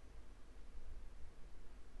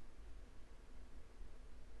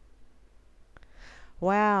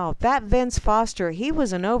 Wow, that Vince Foster, he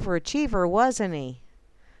was an overachiever, wasn't he?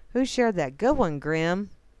 Who shared that? Good one, Grim.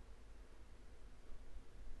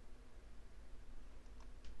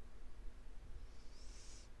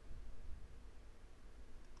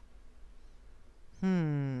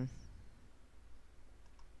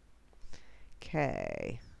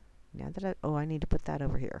 Okay. Now that I need to put that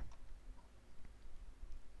over here.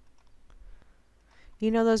 You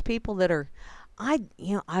know those people that are, I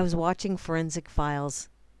was watching Forensic Files,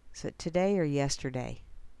 is it today or yesterday?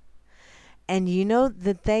 And you know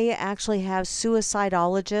that they actually have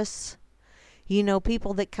suicidologists? You know,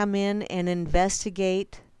 people that come in and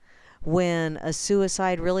investigate when a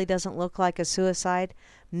suicide really doesn't look like a suicide.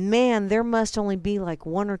 Man, there must only be like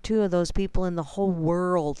one or two of those people in the whole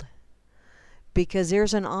world. Because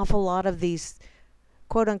there's an awful lot of these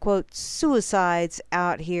quote-unquote suicides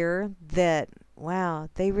out here that, wow,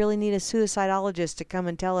 they really need a suicidologist to come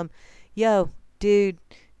and tell them, yo, dude,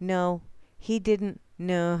 no, he didn't,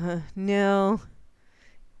 no,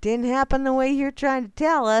 didn't happen the way you're trying to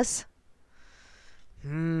tell us.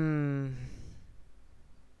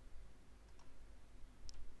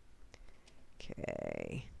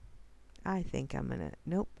 Okay. I think I'm gonna,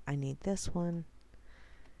 nope, I need this one.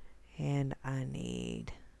 And I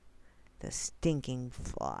need the stinking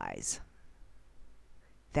flies.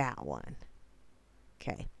 That one.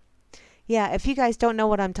 Okay. Yeah, if you guys don't know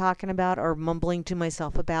what I'm talking about or mumbling to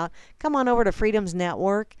myself about, come on over to Freedom's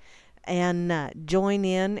Network and join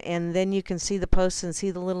in, and then you can see the posts and see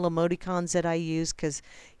the little emoticons that I use, because,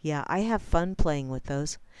 yeah, I have fun playing with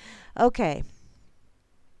those. Okay.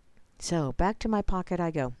 So, back to my pocket I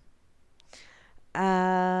go.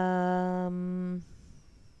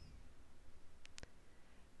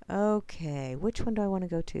 Okay, which one do I want to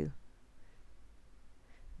go to?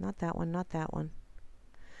 Not that one, not that one.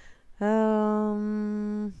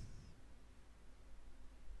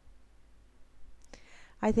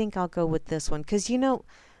 I think I'll go with this one, because, you know,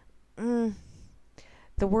 the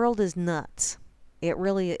world is nuts. It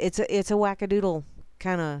really, it's a whack-a-doodle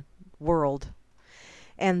kind of world.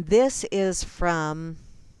 And this is from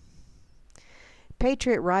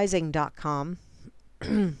patriotrising.com.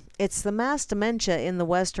 It's the mass dementia in the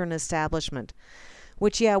Western establishment,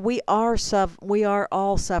 which, yeah, we are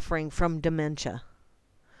all suffering from dementia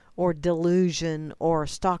or delusion or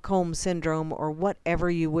Stockholm syndrome or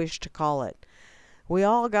whatever you wish to call it. We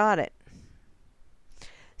all got it.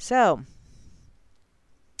 So,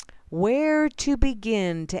 where to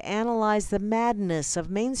begin to analyze the madness of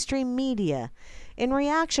mainstream media in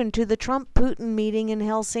reaction to the Trump-Putin meeting in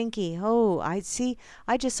Helsinki? Oh, I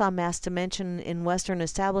just saw mass dementia in Western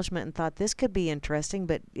establishment and thought this could be interesting,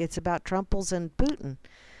 but it's about Trumples and Putin.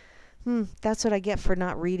 That's what I get for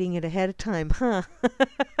not reading it ahead of time, huh?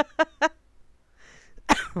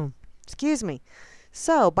 Excuse me.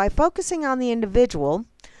 So, by focusing on the individual,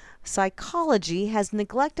 psychology has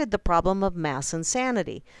neglected the problem of mass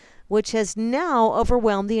insanity, which has now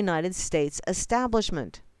overwhelmed the United States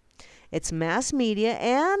establishment, its mass media,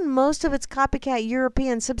 and most of its copycat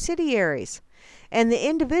European subsidiaries. And the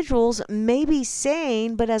individuals may be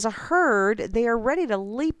sane, but as a herd, they are ready to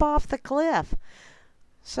leap off the cliff.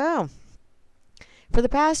 So, for the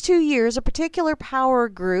past 2 years, a particular power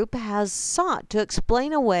group has sought to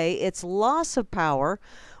explain away its loss of power,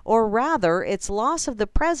 or rather, its loss of the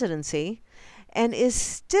presidency, and is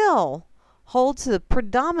still holds the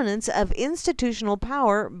predominance of institutional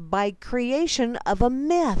power by creation of a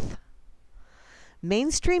myth.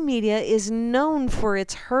 Mainstream media is known for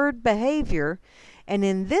its herd behavior, and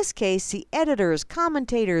in this case, the editors,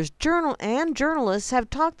 commentators, journalists have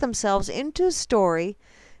talked themselves into a story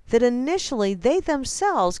that initially they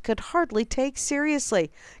themselves could hardly take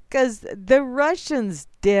seriously, 'cause the Russians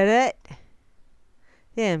did it.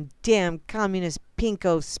 Them damn communist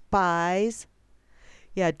pinko spies.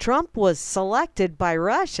 Yeah, Trump was selected by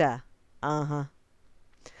Russia. On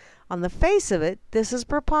the face of it, this is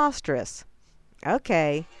preposterous.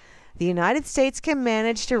 Okay, the United States can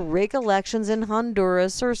manage to rig elections in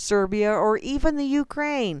Honduras or Serbia or even the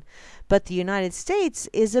Ukraine, but the United States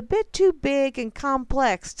is a bit too big and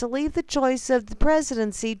complex to leave the choice of the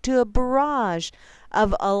presidency to a barrage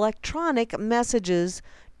of electronic messages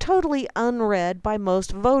totally unread by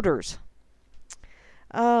most voters.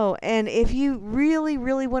 Oh, and if you really,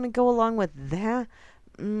 really want to go along with that,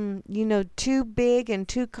 too big and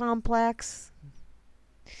too complex,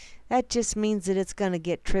 that just means that it's going to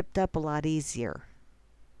get tripped up a lot easier.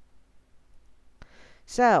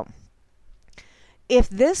 So, if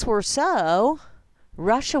this were so,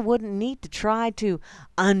 Russia wouldn't need to try to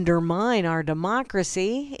undermine our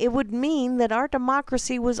democracy. It would mean that our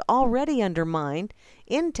democracy was already undermined,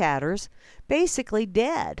 in tatters, basically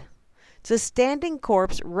dead. It's a standing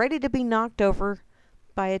corpse ready to be knocked over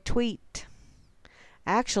by a tweet.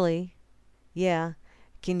 Actually, yeah,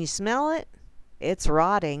 can you smell it? It's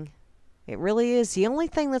rotting. It really is. The only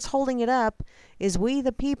thing that's holding it up is we,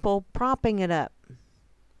 the people, propping it up.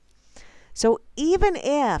 So even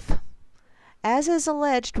if, as is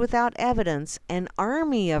alleged without evidence, an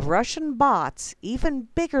army of Russian bots, even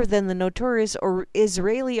bigger than the notorious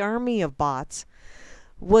Israeli army of bots,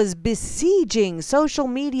 was besieging social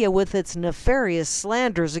media with its nefarious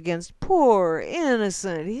slanders against poor,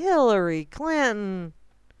 innocent Hillary Clinton,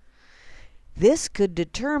 this could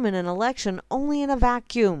determine an election only in a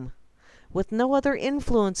vacuum, with no other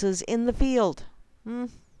influences in the field.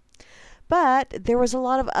 But there was a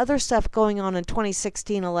lot of other stuff going on in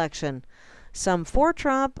 2016 election. Some for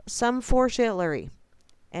Trump, some for Hillary.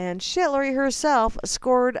 And Hillary herself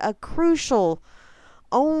scored a crucial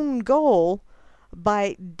own goal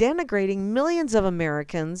by denigrating millions of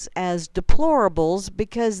Americans as deplorables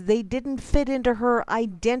because they didn't fit into her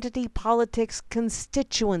identity politics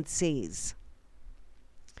constituencies.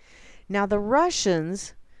 Now, the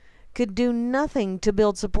Russians could do nothing to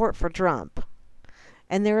build support for Trump,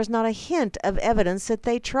 and there is not a hint of evidence that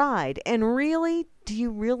they tried. And really, do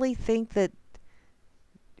you really think that...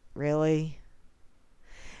 Really?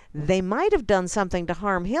 They might have done something to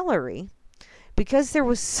harm Hillary, because there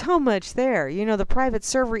was so much there. You know, the private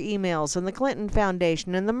server emails and the Clinton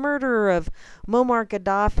Foundation and the murder of Muammar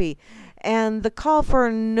Gaddafi and the call for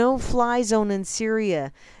a no-fly zone in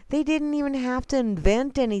Syria. They didn't even have to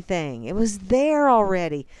invent anything. It was there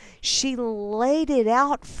already. She laid it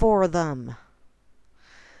out for them.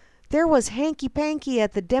 There was hanky-panky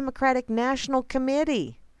at the Democratic National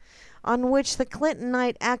Committee, on which the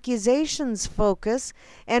Clintonite accusations focus,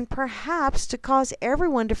 and perhaps to cause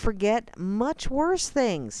everyone to forget much worse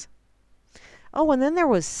things. Oh, and then there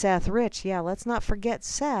was Seth Rich. Yeah, let's not forget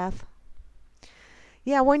Seth.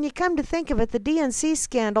 Yeah, when you come to think of it, the DNC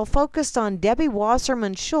scandal focused on Debbie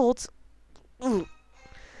Wasserman Schultz.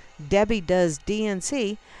 Debbie does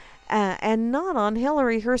DNC, and not on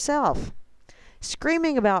Hillary herself.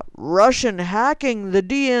 Screaming about Russian hacking the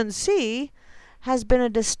DNC has been a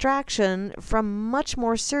distraction from much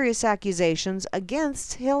more serious accusations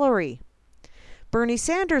against Hillary. Bernie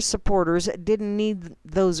Sanders supporters didn't need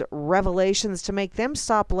those revelations to make them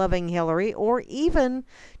stop loving Hillary, or even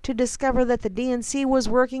to discover that the DNC was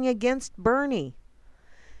working against Bernie.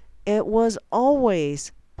 It was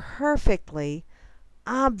always perfectly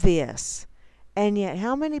obvious. And yet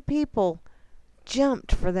how many people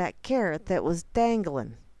jumped for that carrot that was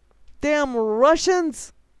dangling? Damn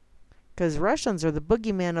Russians! Because Russians are the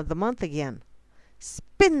boogeyman of the month again.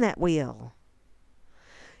 Spin that wheel.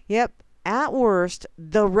 Yep, at worst,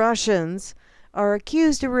 the Russians are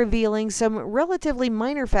accused of revealing some relatively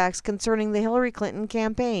minor facts concerning the Hillary Clinton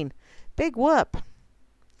campaign. Big whoop.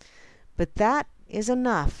 But that is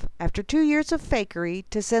enough, after 2 years of fakery,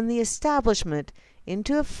 to send the establishment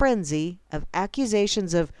into a frenzy of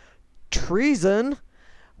accusations of treason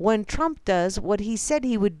when Trump does what he said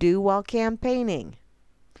he would do while campaigning: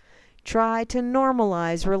 try to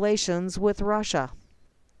normalize relations with Russia.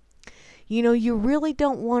 You know, you really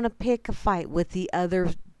don't want to pick a fight with the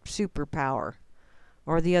other superpower,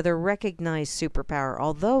 or the other recognized superpower,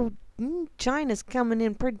 although China's coming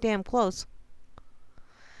in pretty damn close.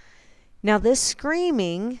 Now, this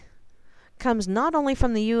screaming comes not only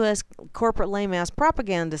from the U.S. corporate lame-ass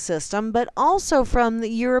propaganda system, but also from the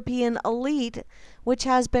European elite, which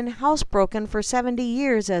has been housebroken for 70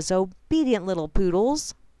 years as obedient little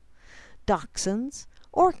poodles, dachshunds,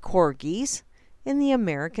 or corgis in the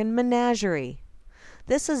American menagerie.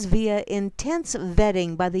 This is via intense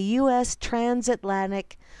vetting by the U.S.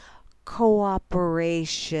 transatlantic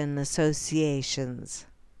cooperation associations.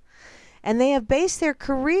 And they have based their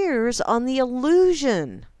careers on the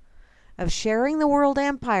illusion of sharing the world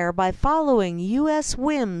empire by following U.S.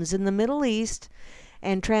 whims in the Middle East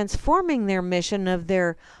and transforming their mission of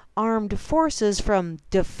their armed forces from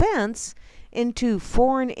defense into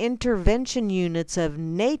foreign intervention units of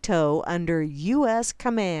NATO under U.S.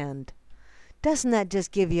 command. Doesn't that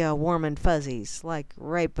just give you a warm and fuzzies, like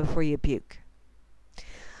right before you puke?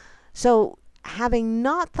 So, having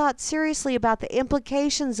not thought seriously about the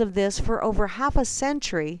implications of this for over half a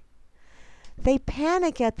century, they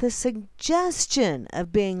panic at the suggestion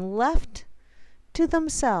of being left to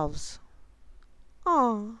themselves.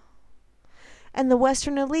 Aww. And the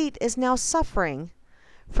Western elite is now suffering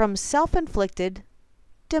from self-inflicted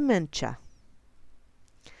dementia.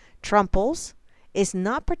 Trumples is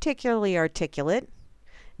not particularly articulate,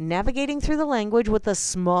 navigating through the language with a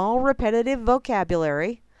small repetitive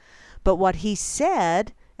vocabulary, but what he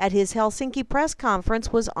said at his Helsinki press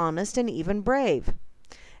conference was honest and even brave.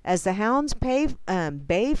 As the hounds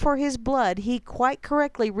bay for his blood, he quite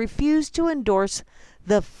correctly refused to endorse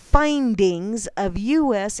the findings of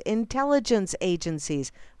U.S. intelligence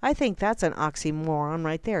agencies. I think that's an oxymoron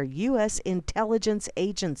right there. U.S. intelligence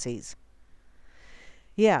agencies.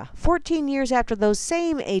 Yeah, 14 years after those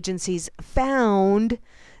same agencies found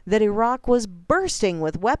that Iraq was bursting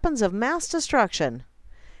with weapons of mass destruction.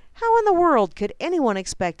 How in the world could anyone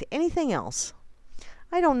expect anything else?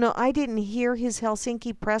 I don't know. I didn't hear his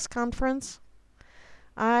Helsinki press conference.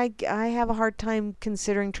 I have a hard time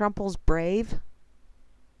considering Trumple's brave.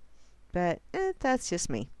 But that's just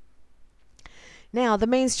me. Now, the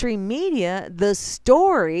mainstream media, the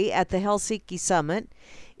story at the Helsinki summit,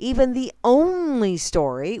 even the only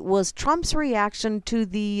story, was Trump's reaction to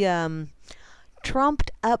the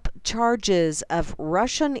trumped-up charges of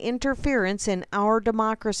Russian interference in our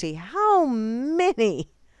democracy. How many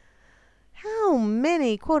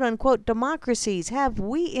quote-unquote democracies have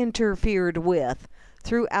we interfered with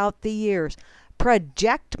throughout the years?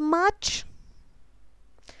 Project much?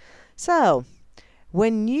 So,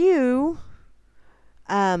 when you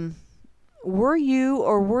were you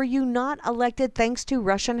or were you not elected thanks to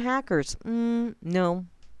Russian hackers? No.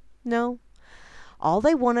 No. All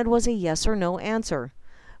they wanted was a yes or no answer,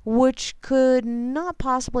 which could not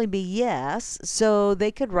possibly be yes, so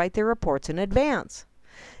they could write their reports in advance.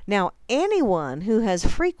 Now, anyone who has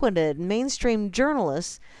frequented mainstream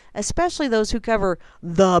journalists, especially those who cover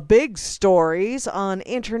the big stories on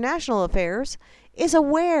international affairs, is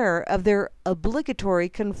aware of their obligatory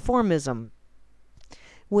conformism,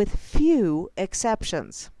 with few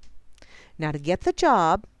exceptions. Now, to get the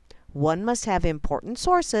job, one must have important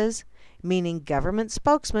sources, meaning government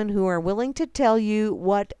spokesmen who are willing to tell you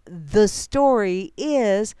what the story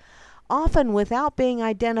is, often without being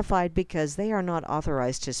identified because they are not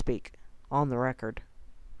authorized to speak on the record.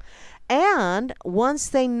 And once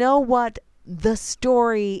they know what the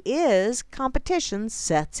story is, competition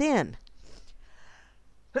sets in.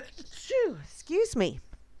 Excuse me.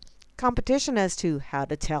 Competition as to how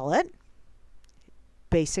to tell it.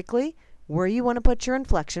 Basically, where you want to put your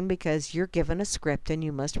inflection because you're given a script and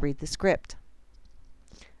you must read the script.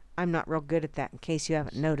 I'm not real good at that in case you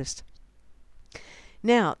haven't noticed.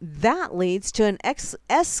 Now, that leads to an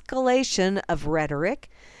escalation of rhetoric,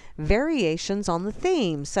 variations on the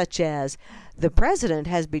theme, such as, the president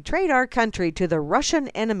has betrayed our country to the Russian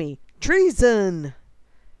enemy. Treason!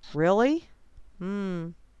 Really?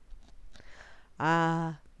 No.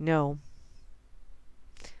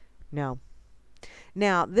 No.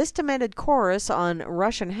 Now, this demented chorus on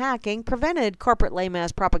Russian hacking prevented corporate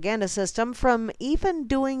lame-ass propaganda system from even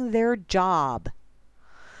doing their job.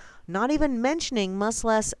 Not even mentioning, much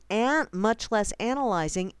less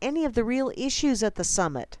analyzing any of the real issues at the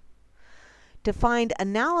summit. To find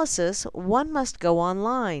analysis, one must go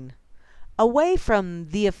online, away from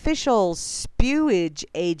the official spewage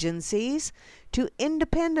agencies to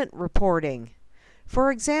independent reporting. For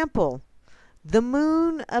example, the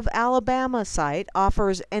Moon of Alabama site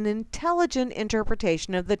offers an intelligent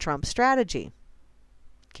interpretation of the Trump strategy.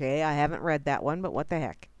 Okay, I haven't read that one, but what the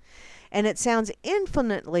heck. And it sounds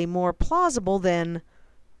infinitely more plausible than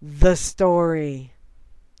the story.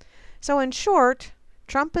 So in short,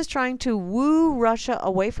 Trump is trying to woo Russia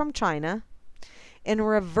away from China in a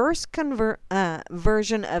reverse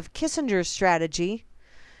version of Kissinger's strategy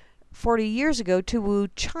 40 years ago to woo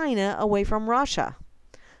China away from Russia,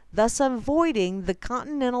 thus avoiding the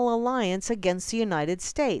Continental Alliance against the United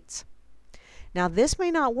States. Now, this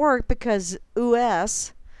may not work because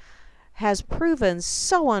US has proven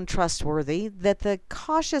so untrustworthy that the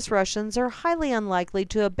cautious Russians are highly unlikely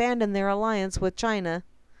to abandon their alliance with China.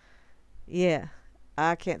 Yeah,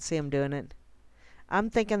 I can't see them doing it.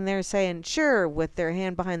 I'm thinking they're saying sure with their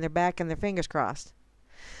hand behind their back and their fingers crossed.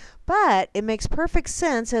 But it makes perfect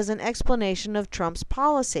sense as an explanation of Trump's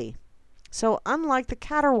policy. So unlike the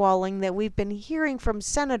caterwauling that we've been hearing from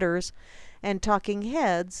senators and talking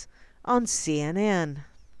heads on CNN.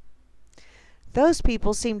 Those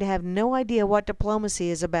people seem to have no idea what diplomacy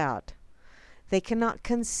is about. They cannot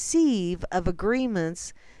conceive of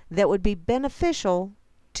agreements that would be beneficial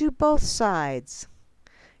to both sides.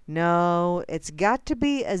 No, it's got to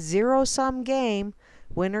be a zero-sum game,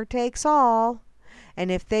 winner takes all. And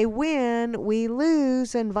if they win, we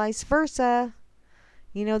lose, and vice versa.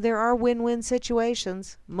 You know, there are win-win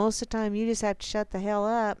situations. Most of the time, you just have to shut the hell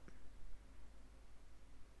up.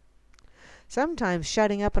 Sometimes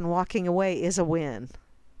shutting up and walking away is a win.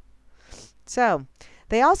 So,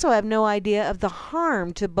 they also have no idea of the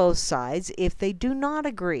harm to both sides if they do not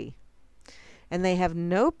agree. And they have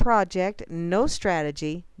no project, no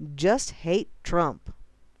strategy, just hate Trump.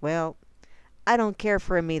 Well, I don't care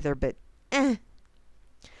for him either, but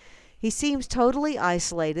He seems totally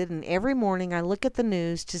isolated, and every morning I look at the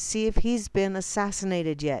news to see if he's been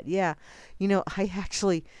assassinated yet. Yeah, you know, I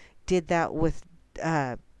actually did that with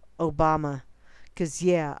Obama. Because,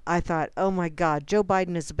 yeah, I thought, oh my God, Joe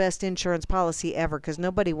Biden is the best insurance policy ever because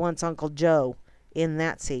nobody wants Uncle Joe in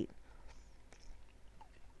that seat.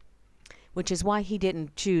 Which is why he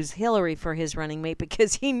didn't choose Hillary for his running mate,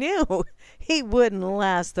 because he knew he wouldn't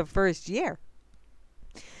last the first year.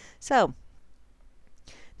 So,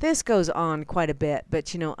 this goes on quite a bit,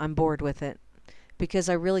 but, you know, I'm bored with it because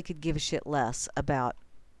I really could give a shit less about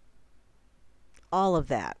all of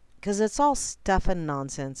that because it's all stuff and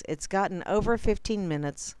nonsense. It's gotten over 15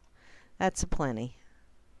 minutes. That's a plenty.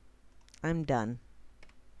 I'm done.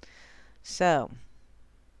 So,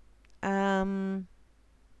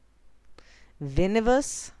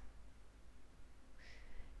 Venus.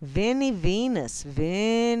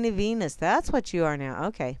 That's what you are now.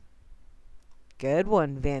 Okay. Good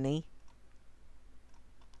one, Vinny.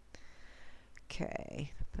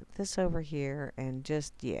 Okay. Put this over here and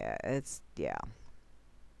just, yeah.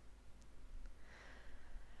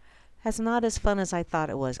 That's not as fun as I thought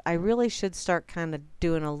it was. I really should start kind of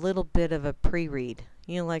doing a little bit of a pre-read.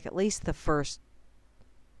 You know, like at least the first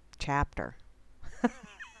chapter.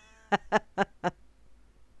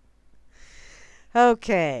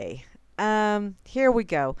 Okay. Here we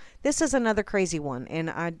go. This is another crazy one, and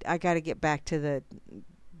I got to get back to the...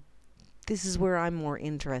 This is where I'm more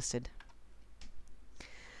interested.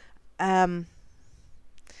 It's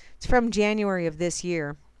from January of this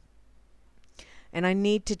year. And I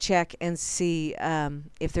need to check and see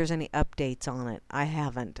if there's any updates on it. I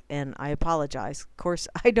haven't, and I apologize. Of course,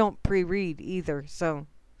 I don't pre-read either, so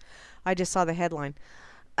I just saw the headline.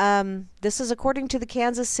 This is according to the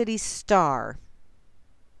Kansas City Star.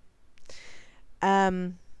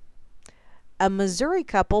 A Missouri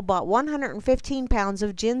couple bought 115 pounds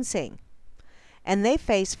of ginseng, and they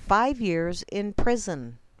face 5 years in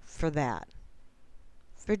prison for that.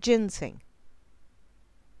 For ginseng.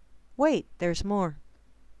 Wait, there's more.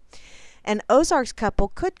 An Ozarks couple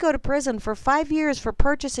could go to prison for 5 years for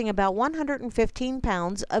purchasing about 115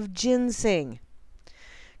 pounds of ginseng.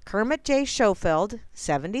 Kermit J. Schofield,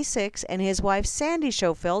 76, and his wife Sandy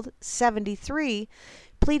Schofield, 73,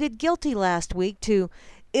 pleaded guilty last week to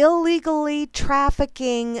illegally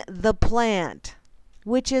trafficking the plant,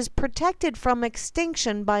 which is protected from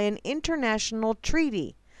extinction by an international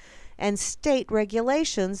treaty and state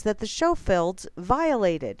regulations that the Schofields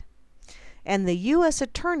violated. And the U.S.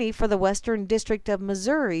 Attorney for the Western District of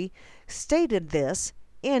Missouri stated this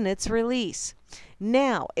in its release.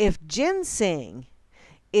 Now, if ginseng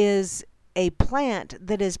is a plant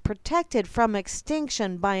that is protected from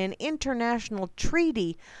extinction by an international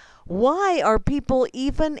treaty, why are people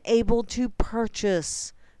even able to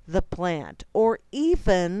purchase the plant or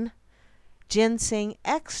even ginseng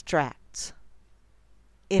extracts?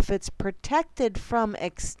 If it's protected from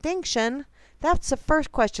extinction, that's the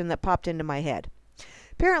first question that popped into my head.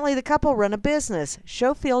 Apparently, the couple run a business,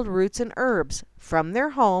 Schofield Roots and Herbs, from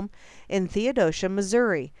their home in Theodosia,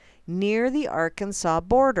 Missouri, near the Arkansas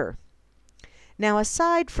border. Now,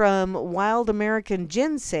 aside from wild American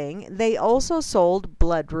ginseng, they also sold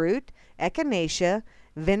bloodroot, echinacea,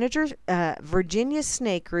 Virginia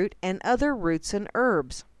snakeroot, and other roots and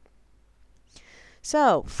herbs.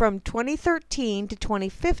 So, from 2013 to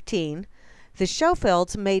 2015, the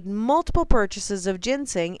Schofields made multiple purchases of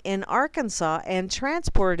ginseng in Arkansas and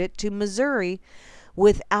transported it to Missouri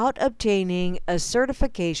without obtaining a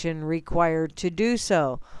certification required to do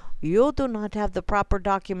so. You do not have the proper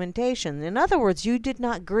documentation. In other words, you did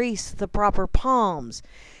not grease the proper palms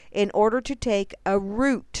in order to take a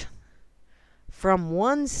route from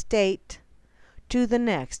one state to the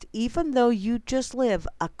next, even though you just live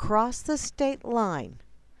across the state line.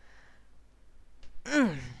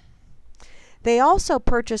 They also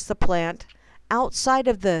purchased the plant outside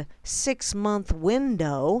of the 6-month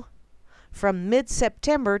window from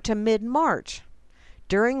mid-September to mid-March,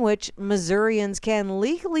 during which Missourians can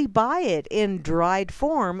legally buy it in dried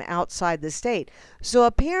form outside the state. So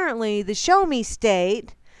apparently the Show Me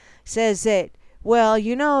State says that, well,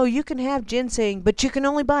 you know, you can have ginseng, but you can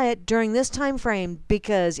only buy it during this time frame,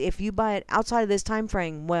 because if you buy it outside of this time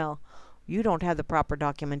frame, well, you don't have the proper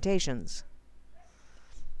documentations.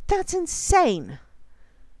 That's insane.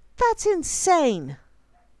 That's insane.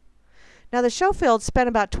 Now, the Schofields spent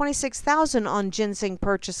about $26,000 on ginseng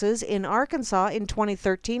purchases in Arkansas in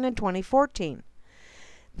 2013 and 2014.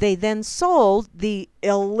 They then sold the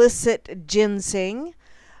illicit ginseng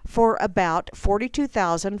for about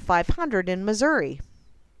 $42,500 in Missouri.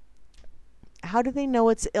 How do they know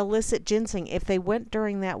it's illicit ginseng? If they went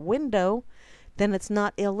during that window, then it's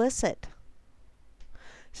not illicit.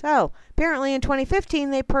 So, apparently in 2015,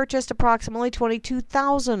 they purchased approximately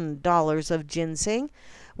 $22,000 of ginseng,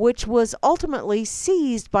 which was ultimately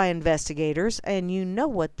seized by investigators, and you know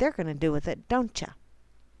what they're going to do with it, don't you?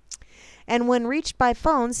 And when reached by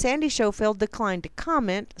phone, Sandy Schofield declined to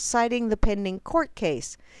comment, citing the pending court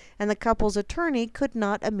case, and the couple's attorney could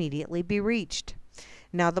not immediately be reached.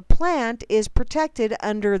 Now, the plant is protected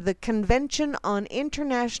under the Convention on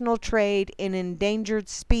International Trade in Endangered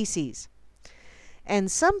Species.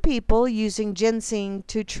 And some people using ginseng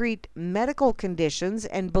to treat medical conditions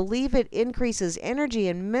and believe it increases energy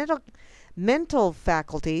and mental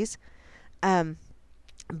faculties,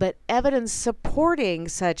 but evidence supporting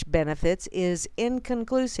such benefits is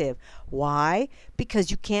inconclusive. Why?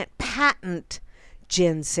 Because you can't patent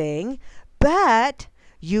ginseng, but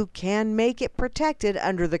you can make it protected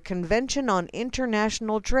under the Convention on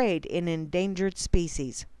International Trade in Endangered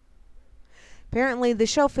Species. Apparently, the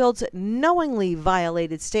Schofields knowingly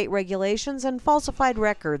violated state regulations and falsified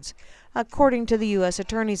records, according to the U.S.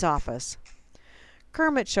 Attorney's Office.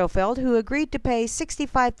 Kermit Schofeld, who agreed to pay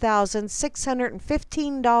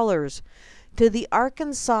 $65,615 to the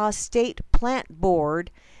Arkansas State Plant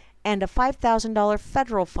Board and a $5,000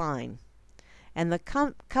 federal fine. And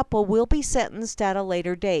the couple will be sentenced at a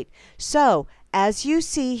later date. So, as you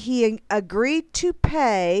see, he agreed to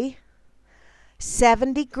pay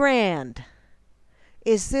 70 grand.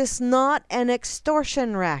 Is this not an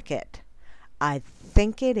extortion racket? I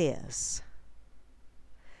think it is.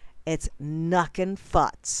 It's knuckin'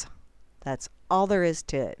 futz. That's all there is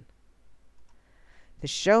to it. The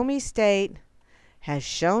Show Me State has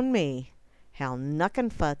shown me how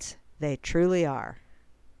knuckin' futz they truly are.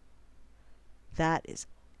 That is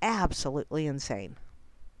absolutely insane.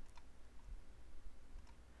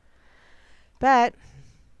 But,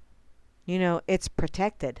 you know, it's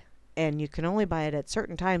protected, and you can only buy it at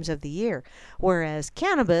certain times of the year, whereas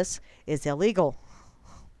cannabis is illegal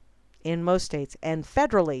in most states and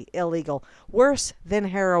federally illegal, worse than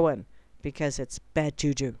heroin, because it's bad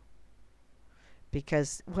juju.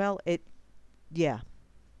 Because, well, yeah.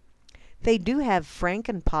 They do have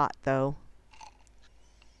Frankenpot, though.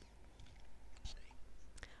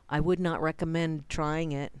 I would not recommend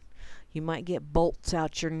trying it. You might get bolts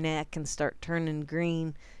out your neck and start turning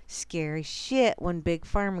green. Scary shit when Big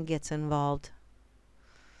Pharma gets involved.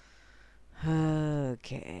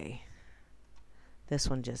 Okay. This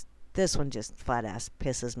one just flat ass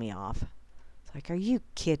pisses me off. It's like, are you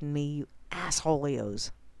kidding me, you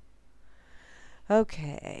assholeos?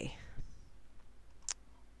 Okay.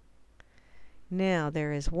 Now,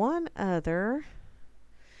 there is one other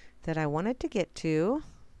that I wanted to get to.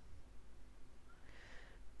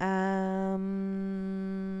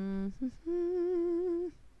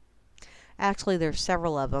 Actually, there's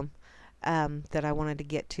several of them that I wanted to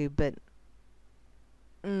get to, but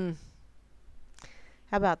how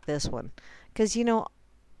about this one? Because, you know,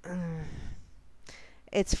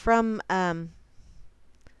 it's from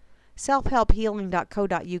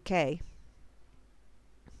selfhelphealing.co.uk.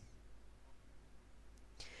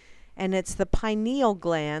 And it's the pineal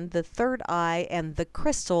gland, the third eye, and the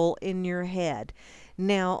crystal in your head.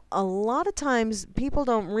 Now, a lot of times people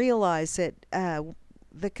don't realize that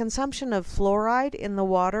the consumption of fluoride in the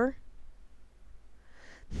water,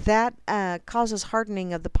 that causes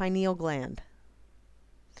hardening of the pineal gland.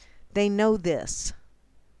 They know this.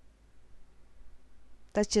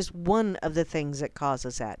 That's just one of the things that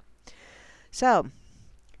causes that. So,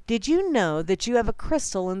 did you know that you have a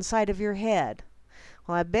crystal inside of your head?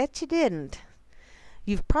 Well, I bet you didn't.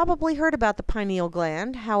 You've probably heard about the pineal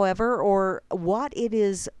gland, however, or what it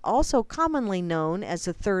is also commonly known as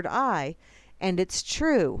the third eye, and it's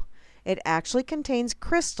true. It actually contains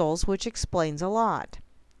crystals, which explains a lot.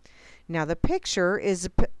 Now, the picture is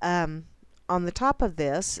on the top of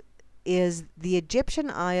this is the Egyptian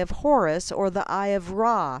eye of Horus, or the eye of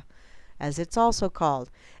Ra, as it's also called,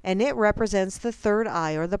 and it represents the third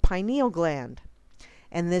eye, or the pineal gland.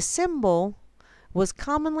 And this symbol was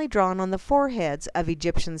commonly drawn on the foreheads of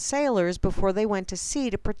Egyptian sailors before they went to sea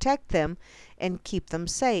to protect them and keep them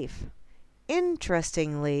safe.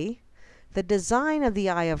 Interestingly, the design of the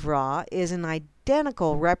Eye of Ra is an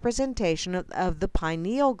identical representation of the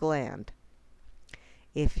pineal gland,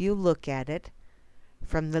 if you look at it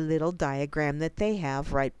from the little diagram that they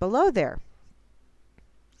have right below there.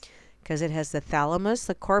 Because it has the thalamus,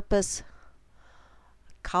 the corpus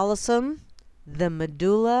callosum, the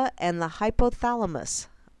medulla, and the hypothalamus,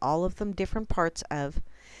 all of them different parts of.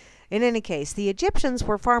 In any case, the Egyptians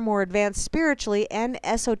were far more advanced spiritually and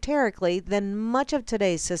esoterically than much of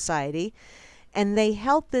today's society, and they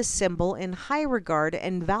held this symbol in high regard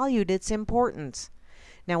and valued its importance.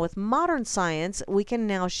 Now, with modern science, we can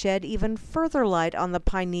now shed even further light on the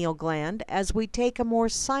pineal gland as we take a more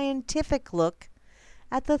scientific look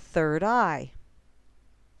at the third eye.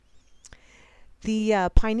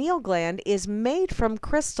 The pineal gland is made from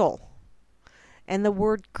crystal, and the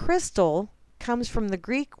word crystal comes from the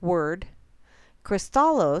Greek word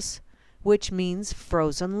kristallos, which means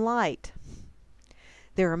frozen light.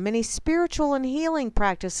 There are many spiritual and healing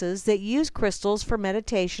practices that use crystals for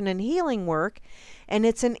meditation and healing work, and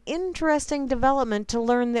it's an interesting development to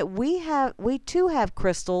learn that we too have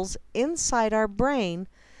crystals inside our brain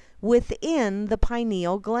within the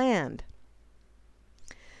pineal gland.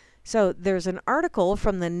 So there's an article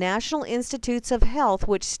from the National Institutes of Health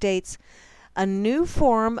which states, a new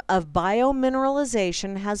form of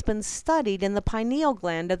biomineralization has been studied in the pineal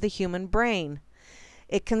gland of the human brain.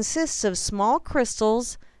 It consists of small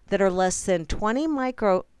crystals that are less than 20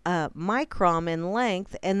 micron in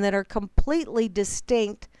length and that are completely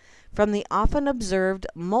distinct from the often observed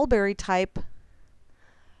mulberry type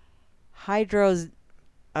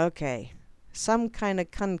some kind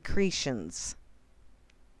of concretions.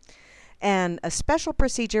 And a special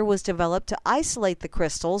procedure was developed to isolate the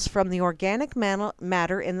crystals from the organic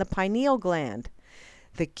matter in the pineal gland.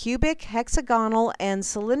 The cubic, hexagonal, and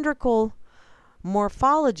cylindrical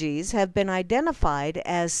morphologies have been identified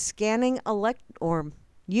as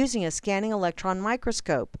using a scanning electron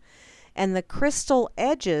microscope, and the crystal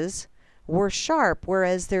edges were sharp,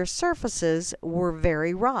 whereas their surfaces were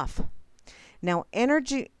very rough. Now,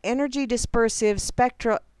 energy dispersive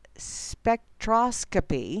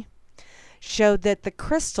spectroscopy showed that the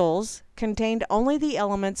crystals contained only the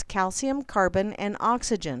elements calcium, carbon, and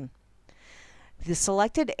oxygen. The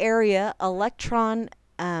selected area electron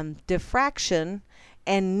diffraction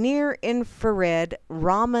and near-infrared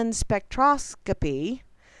Raman spectroscopy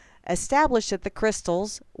established that the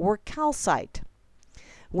crystals were calcite.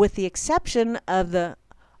 With the exception of the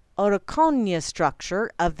otoconia structure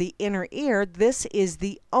of the inner ear, this is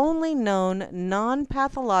the only known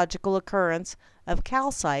non-pathological occurrence of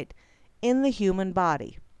calcite in the human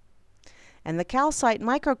body. And the calcite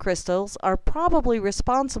microcrystals are probably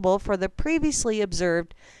responsible for the previously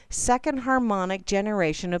observed second harmonic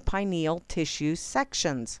generation of pineal tissue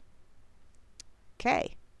sections.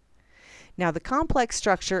 Okay. Now, the complex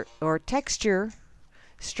structure or texture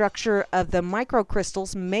structure of the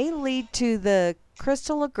microcrystals may lead to the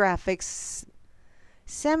crystallographic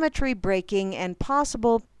symmetry breaking and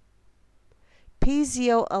possible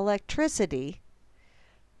piezoelectricity.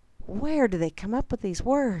 Where do they come up with these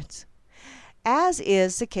words? As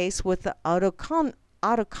is the case with the otoconia.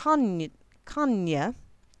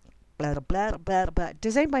 Blah, blah, blah, blah.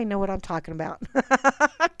 Does anybody know what I'm talking about?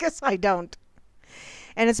 I guess I don't.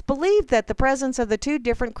 And it's believed that the presence of the two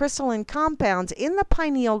different crystalline compounds in the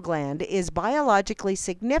pineal gland is biologically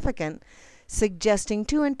significant, suggesting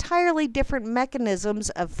two entirely different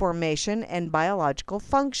mechanisms of formation and biological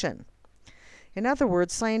function. In other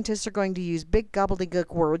words, scientists are going to use big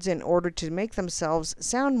gobbledygook words in order to make themselves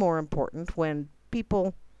sound more important when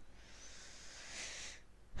people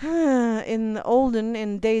in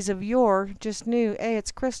the days of yore just knew, hey,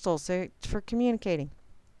 it's crystals, it's for communicating.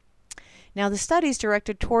 Now, the studies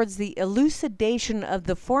directed towards the elucidation of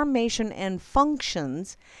the formation and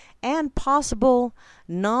functions and possible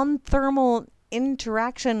non-thermal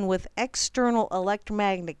interaction with external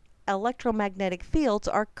electromagnetic fields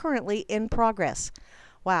are currently in progress.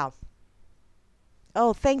 Wow.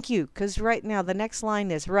 Oh, thank you, because right now the next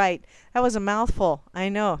line is right. That was a mouthful. I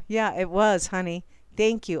know. Yeah, it was, honey.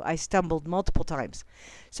 Thank you. I stumbled multiple times.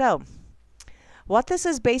 So, what this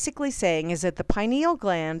is basically saying is that the pineal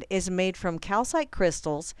gland is made from calcite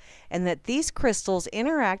crystals and that these crystals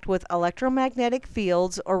interact with electromagnetic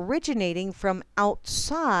fields originating from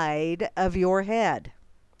outside of your head.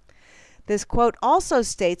 This quote also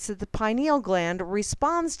states that the pineal gland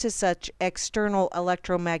responds to such external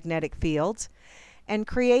electromagnetic fields and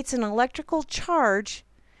creates an electrical charge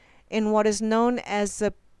in what is known as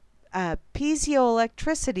the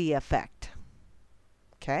piezoelectricity effect.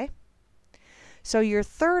 Okay? So your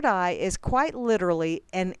third eye is quite literally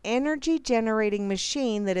an energy-generating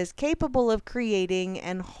machine that is capable of creating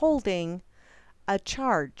and holding a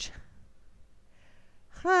charge.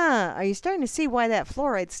 Are you starting to see why that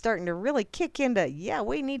fluoride's starting to really kick into, yeah,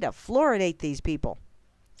 we need to fluoridate these people.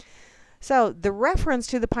 So the reference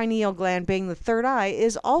to the pineal gland being the third eye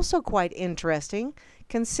is also quite interesting,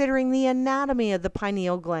 considering the anatomy of the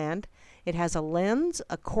pineal gland. It has a lens,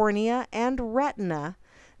 a cornea, and retina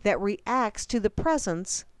that reacts to the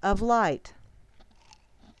presence of light.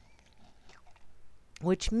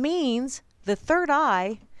 Which means the third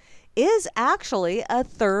eye is actually a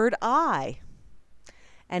third eye.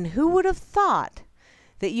 And who would have thought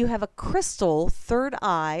that you have a crystal third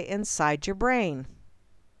eye inside your brain?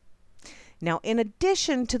 Now, in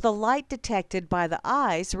addition to the light detected by the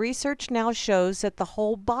eyes, research now shows that the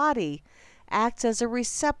whole body acts as a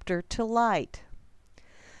receptor to light.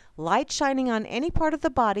 Light shining on any part of the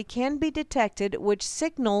body can be detected, which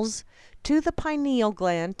signals to the pineal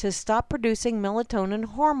gland to stop producing melatonin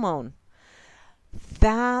hormone.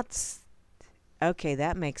 That's okay,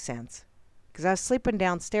 that makes sense. Because I was sleeping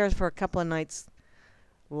downstairs for a couple of nights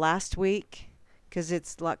last week because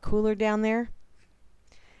it's a lot cooler down there.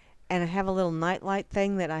 And I have a little nightlight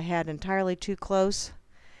thing that I had entirely too close.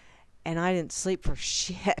 And I didn't sleep for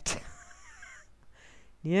shit.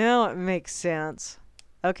 Yeah, it makes sense.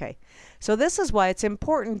 Okay, so this is why it's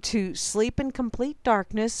important to sleep in complete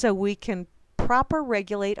darkness so we can proper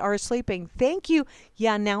regulate our sleeping. Thank you.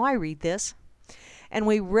 Yeah, now I read this. And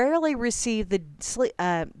we rarely receive the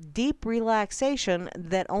deep relaxation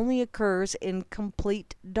that only occurs in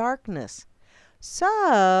complete darkness.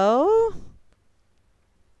 So,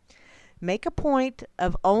 Make a point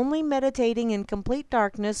of only meditating in complete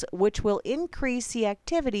darkness, which will increase the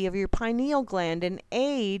activity of your pineal gland and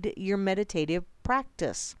aid your meditative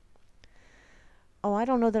practice. Oh, I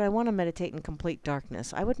don't know that I want to meditate in complete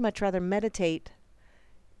darkness. I would much rather meditate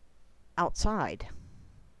outside.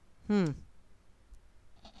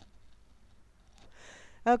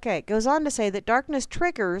 Okay, it goes on to say that darkness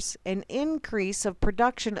triggers an increase of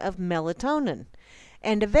production of melatonin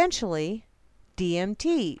and eventually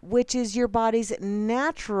DMT, which is your body's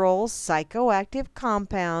natural psychoactive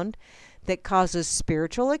compound that causes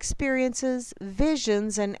spiritual experiences,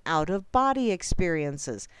 visions, and out-of-body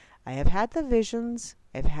experiences. I have had the visions,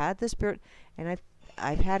 I've had the spirit, and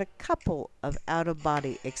I've had a couple of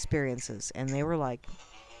out-of-body experiences, and they were like,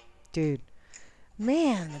 dude,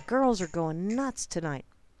 man, the girls are going nuts tonight.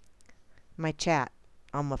 My chat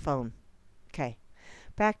on my phone. Okay,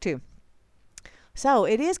 back to. So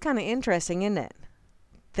it is kind of interesting, isn't it,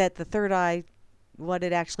 that the third eye, what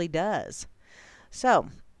it actually does. So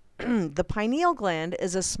the pineal gland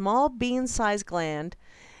is a small bean-sized gland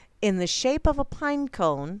in the shape of a pine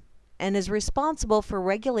cone and is responsible for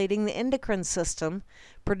regulating the endocrine system,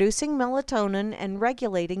 producing melatonin, and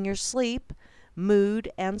regulating your sleep,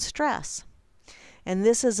 mood, and stress. And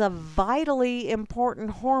this is a vitally important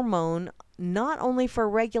hormone not only for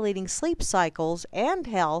regulating sleep cycles and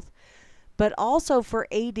health, but also for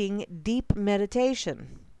aiding deep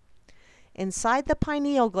meditation. Inside the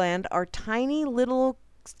pineal gland are tiny little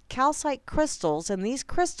calcite crystals, and these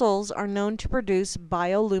crystals are known to produce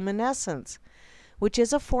bioluminescence, which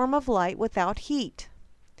is a form of light without heat.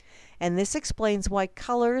 And this explains why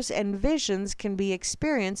colors and visions can be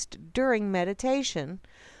experienced during meditation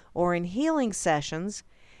or in healing sessions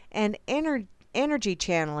and energy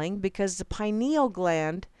channeling, because the pineal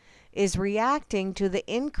gland is reacting to the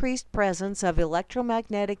increased presence of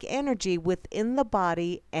electromagnetic energy within the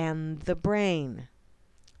body and the brain.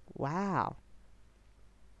 Wow.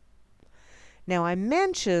 Now, I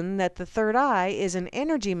mentioned that the third eye is an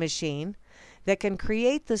energy machine that can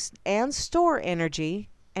create this and store energy,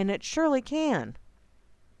 and it surely can.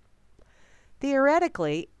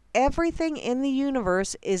 Theoretically, everything in the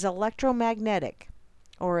universe is electromagnetic,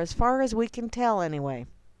 or as far as we can tell anyway.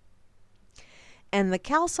 And the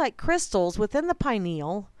calcite crystals within the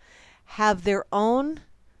pineal have their own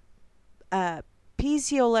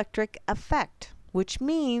piezoelectric effect, which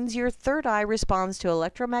means your third eye responds to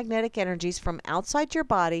electromagnetic energies from outside your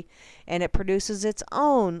body, and it produces its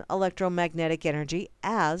own electromagnetic energy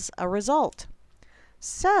as a result.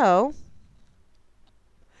 So,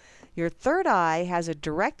 your third eye has a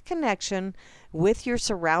direct connection with your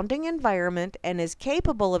surrounding environment and is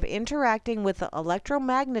capable of interacting with the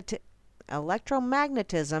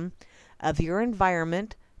electromagnetism of your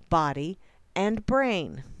environment, body, and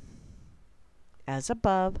brain. As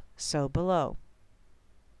above, so below.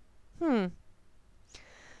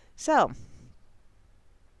 So,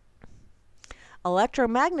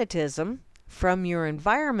 electromagnetism from your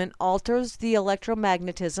environment alters the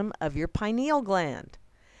electromagnetism of your pineal gland.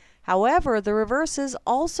 However, the reverse is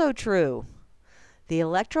also true. The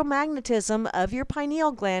electromagnetism of your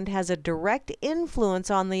pineal gland has a direct influence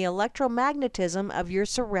on the electromagnetism of your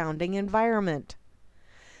surrounding environment.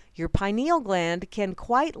 Your pineal gland can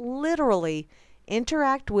quite literally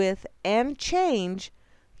interact with and change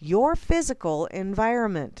your physical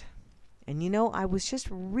environment. And you know, I was just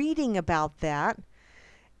reading about that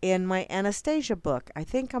in my Anastasia book. I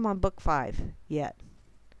think I'm on book 5 yet.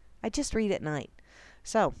 I just read at night.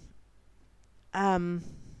 So,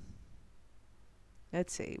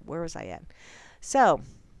 let's see, where was I at? So,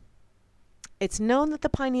 it's known that the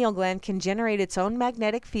pineal gland can generate its own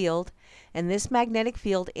magnetic field, and this magnetic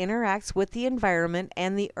field interacts with the environment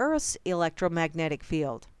and the Earth's electromagnetic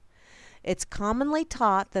field. It's commonly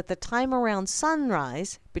taught that the time around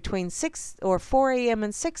sunrise, between 4 a.m.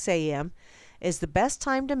 and 6 a.m., is the best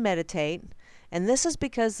time to meditate, and this is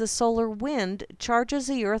because the solar wind charges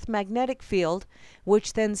the Earth magnetic field,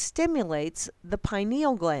 which then stimulates the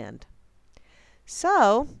pineal gland.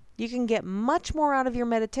 So, you can get much more out of your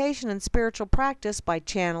meditation and spiritual practice by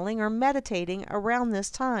channeling or meditating around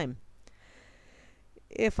this time.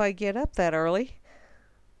 If I get up that early.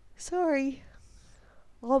 Sorry.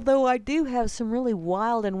 Although I do have some really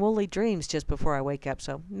wild and woolly dreams just before I wake up,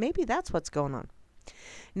 so maybe that's what's going on.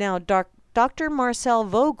 Now, Dr. Marcel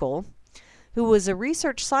Vogel, who was a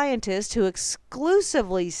research scientist who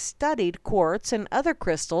exclusively studied quartz and other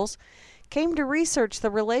crystals, came to research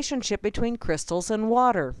the relationship between crystals and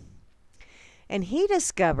water. And he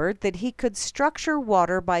discovered that he could structure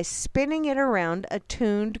water by spinning it around a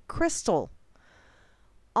tuned crystal.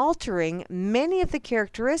 altering many of the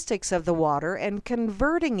characteristics of the water and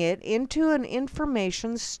converting it into an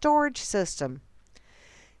information storage system.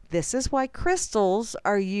 This is why crystals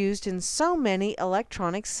are used in so many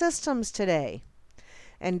electronic systems today.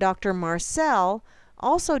 And Dr. Marcel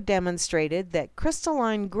also demonstrated that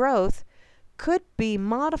crystalline growth could be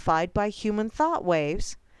modified by human thought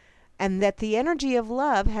waves, and that the energy of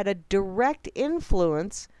love had a direct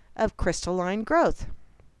influence of crystalline growth.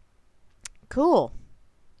 Cool.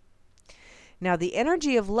 Now, the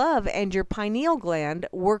energy of love and your pineal gland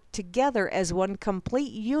work together as one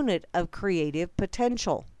complete unit of creative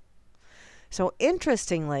potential. So,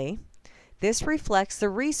 interestingly, this reflects the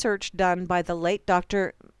research done by the late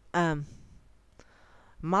Dr. Masaru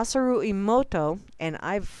Emoto, and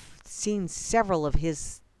I've seen several of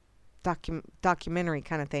his documentary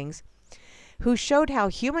kind of things, who showed how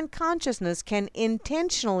human consciousness can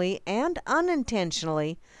intentionally and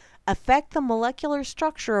unintentionally affect the molecular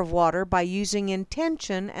structure of water by using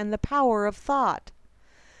intention and the power of thought.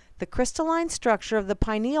 The crystalline structure of the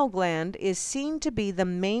pineal gland is seen to be the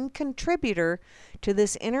main contributor to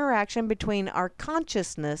this interaction between our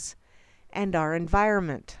consciousness and our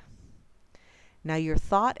environment. Now, your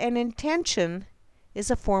thought and intention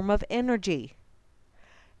is a form of energy,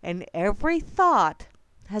 and every thought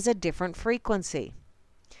has a different frequency.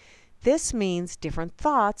 This means different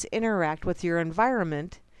thoughts interact with your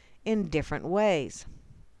environment in different ways.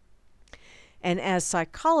 And as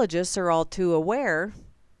psychologists are all too aware,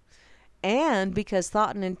 and because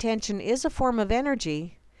thought and intention is a form of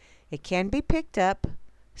energy, it can be picked up,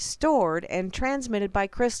 stored, and transmitted by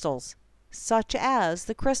crystals, such as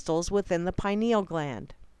the crystals within the pineal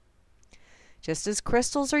gland. Just as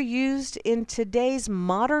crystals are used in today's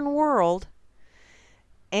modern world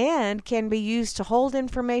and can be used to hold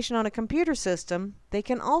information on a computer system, they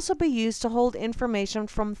can also be used to hold information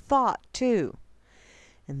from thought too.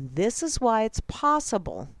 And this is why it's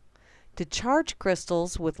possible to charge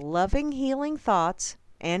crystals with loving, healing thoughts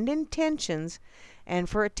and intentions, and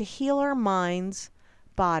for it to heal our minds,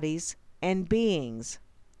 bodies, and beings.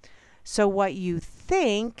 So what you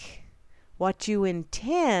think, what you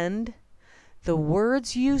intend, the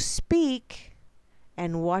words you speak,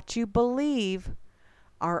 and what you believe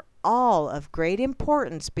are all of great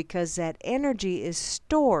importance, because that energy is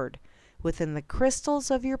stored within the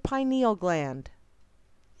crystals of your pineal gland.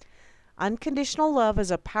 Unconditional love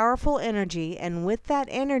is a powerful energy, and with that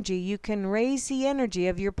energy you can raise the energy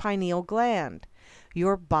of your pineal gland,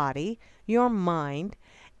 your body, your mind,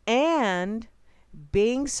 and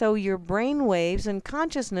being so your brain waves and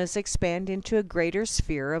consciousness expand into a greater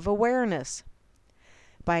sphere of awareness.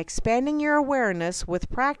 By expanding your awareness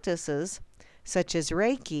with practices such as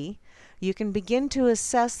Reiki, you can begin to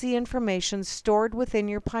assess the information stored within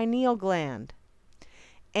your pineal gland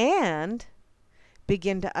and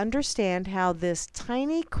begin to understand how this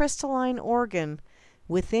tiny crystalline organ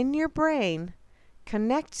within your brain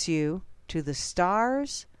connects you to the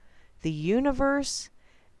stars, the universe,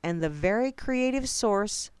 and the very creative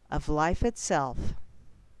source of life itself.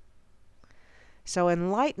 So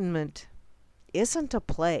enlightenment isn't a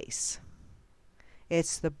place.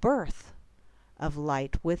 It's the birth of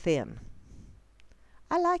light within.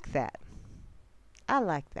 I like that. I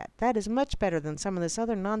like that. That is much better than some of this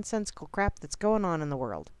other nonsensical crap that's going on in the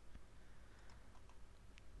world.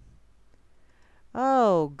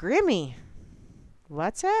 Oh, Grammy.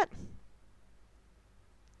 What's that?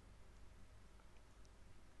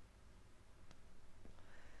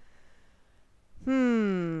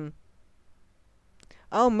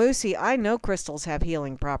 Oh, Moosey, I know crystals have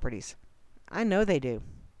healing properties. I know they do.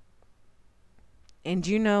 And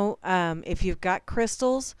you know, if you've got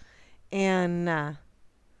crystals and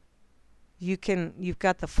you've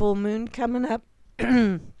got the full moon coming up,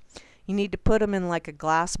 you need to put them in like a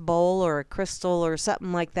glass bowl or a crystal or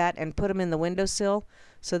something like that and put them in the windowsill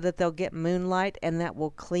so that they'll get moonlight, and that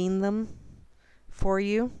will clean them for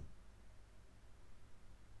you.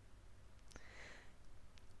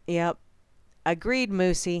 Yep. Agreed,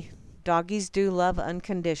 Moosey. Doggies do love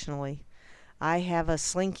unconditionally. I have a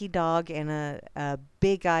slinky dog and a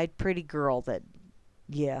big-eyed pretty girl that,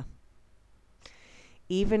 yeah.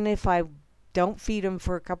 Even if I don't feed them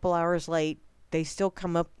for a couple hours late, they still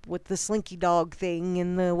come up with the slinky dog thing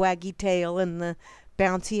and the waggy tail and the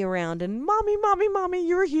bouncy around and, Mommy, Mommy, Mommy,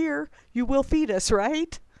 you're here. You will feed us,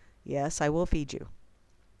 right? Yes, I will feed you.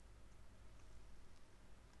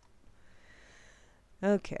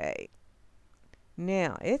 Okay.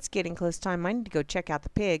 Now, it's getting close time. I need to go check out the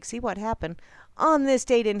pig, see what happened on this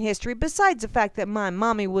date in history, besides the fact that my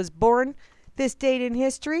mommy was born this date in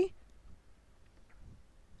history.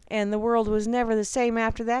 And the world was never the same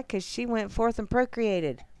after that because she went forth and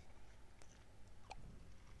procreated.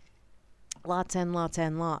 Lots and lots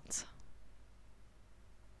and lots.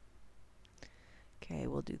 Okay,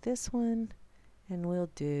 we'll do this one. And we'll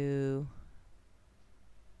do...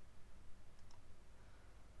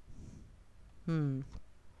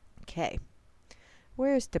 Okay.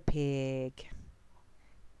 Where's the pig?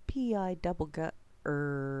 P-I double gut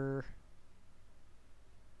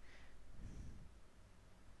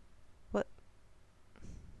What?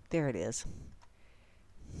 There it is.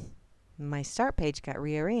 My start page got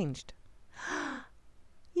rearranged.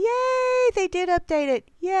 Yay! They did update it.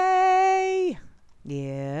 Yay!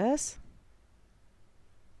 Yes.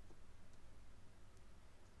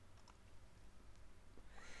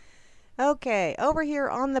 Okay, over here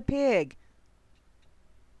on the pig.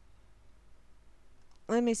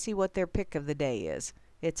 Let me see what their pick of the day is.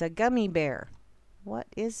 It's a gummy bear. What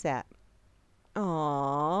is that?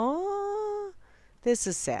 Aww. This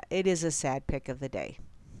is sad. It is a sad pick of the day.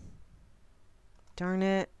 Darn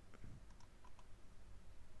it.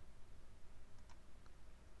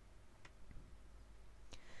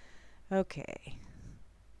 Okay.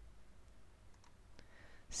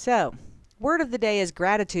 So, word of the day is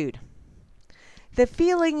gratitude. The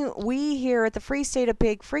feeling we here at the Free State of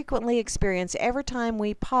Pig frequently experience every time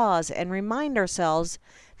we pause and remind ourselves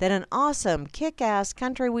that an awesome, kick-ass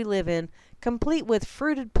country we live in, complete with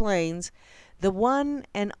fruited plains, the one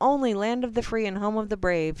and only land of the free and home of the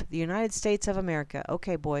brave, the United States of America.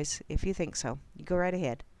 Okay, boys, if you think so, you go right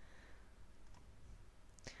ahead.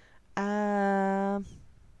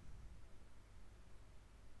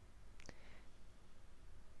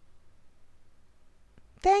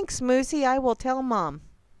 Thanks, Moosey. I will tell Mom.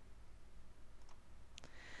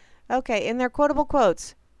 Okay, in their quotable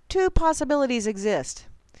quotes, 2 possibilities exist.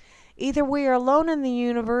 Either we are alone in the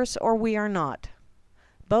universe or we are not.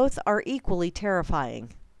 Both are equally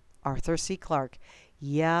terrifying. Arthur C. Clarke.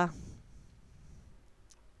 Yeah.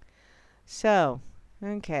 So,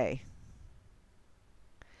 okay.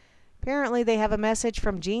 Apparently they have a message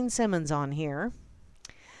from Gene Simmons on here.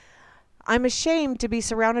 I'm ashamed to be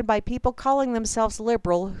surrounded by people calling themselves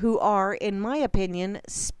liberal who are, in my opinion,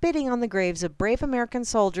 spitting on the graves of brave American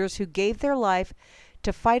soldiers who gave their life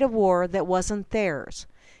to fight a war that wasn't theirs,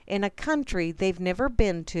 in a country they've never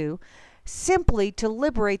been to, simply to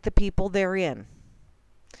liberate the people therein.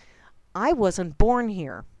 I wasn't born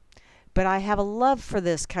here, but I have a love for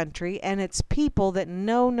this country and its people that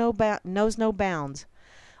knows no bounds.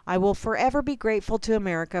 I will forever be grateful to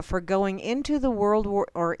America for going into the World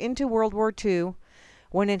War II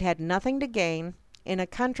when it had nothing to gain, in a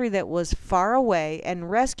country that was far away, and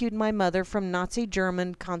rescued my mother from Nazi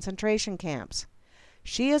German concentration camps.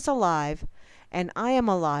 She is alive, and I am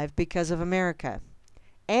alive because of America.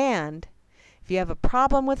 And if you have a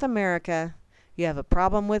problem with America, you have a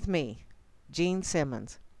problem with me. Gene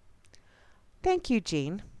Simmons. Thank you,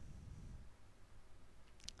 Gene.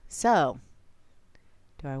 So,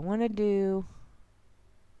 do I want to do...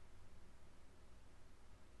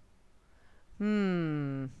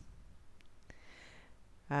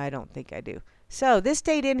 I don't think I do. So, this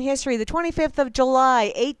date in history, the 25th of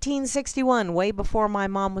July, 1861, way before my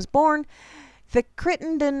mom was born, the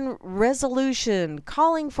Crittenden Resolution,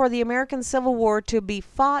 calling for the American Civil War to be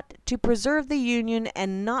fought to preserve the Union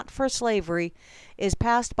and not for slavery, is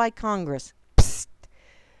passed by Congress. Psst!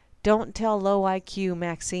 Don't tell low IQ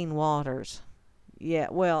Maxine Waters. Yeah,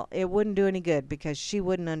 well, it wouldn't do any good because she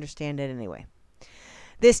wouldn't understand it anyway.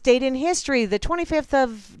 This date in history, the 25th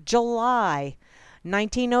of July,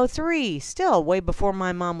 1903, still way before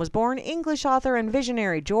my mom was born, English author and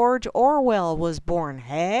visionary George Orwell was born.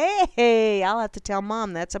 Hey, I'll have to tell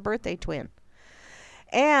Mom that's a birthday twin.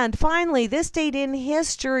 And finally, this date in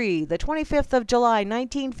history, the 25th of July,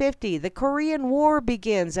 1950, the Korean War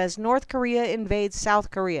begins as North Korea invades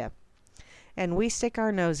South Korea. And we stick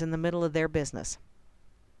our nose in the middle of their business.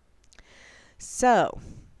 So,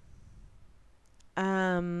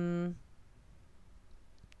 okay,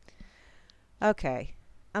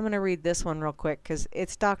 I'm going to read this one real quick because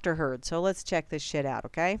it's Dr. Hurd, so let's check this shit out,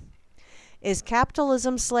 okay? Is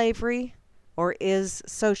capitalism slavery or is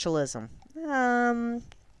socialism? If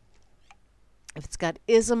it's got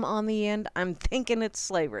ism on the end, I'm thinking it's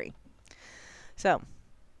slavery. So,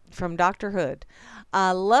 from Dr. Hood,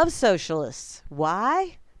 I love socialists.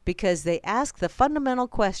 Why? Because they ask the fundamental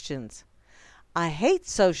questions. I hate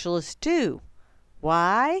socialists too.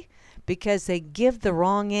 Why? Because they give the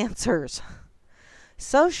wrong answers.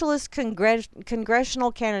 Socialist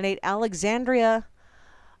congressional candidate Alexandria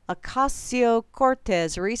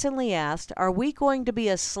Ocasio-Cortez recently asked, are we going to be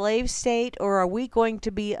a slave state or are we going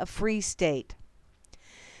to be a free state?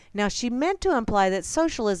 Now, she meant to imply that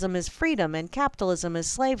socialism is freedom and capitalism is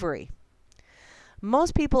slavery.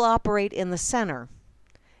 Most people operate in the center.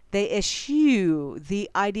 They eschew the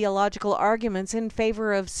ideological arguments in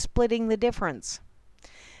favor of splitting the difference.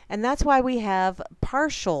 And that's why we have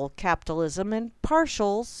partial capitalism and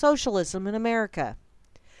partial socialism in America.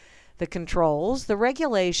 The controls, the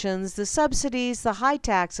regulations, the subsidies, the high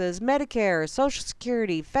taxes, Medicare, Social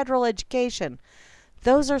Security, federal education,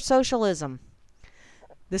 those are socialism.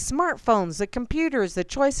 The smartphones, the computers, the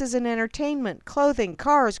choices in entertainment, clothing,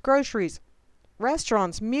 cars, groceries,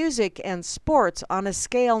 restaurants, music, and sports on a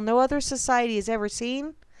scale no other society has ever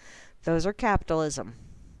seen, those are capitalism.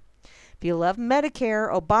 If you love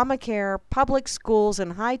Medicare, Obamacare, public schools,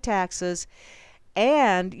 and high taxes,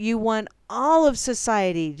 and you want all of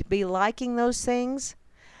society to be liking those things,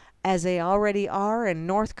 as they already are in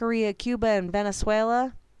North Korea, Cuba, and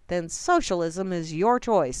Venezuela, then socialism is your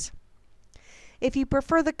choice. If you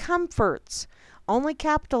prefer the comforts only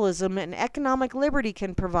capitalism and economic liberty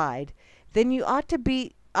can provide, then you ought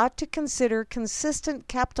to consider consistent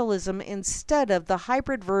capitalism instead of the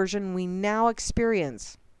hybrid version we now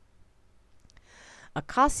experience.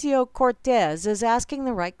 Ocasio-Cortez is asking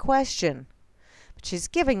the right question, but she's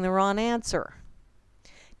giving the wrong answer.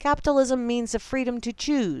 Capitalism means the freedom to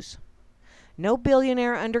choose. No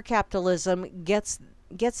billionaire under capitalism gets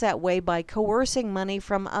that way by coercing money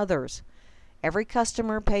from others. Every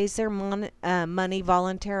customer pays their money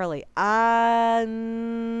voluntarily.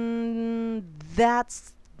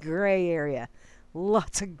 That's gray area.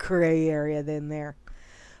 Lots of gray area in there.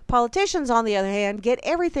 Politicians, on the other hand, get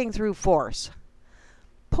everything through force,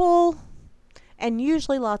 pull, and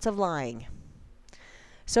usually lots of lying.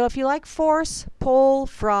 So if you like force, pull,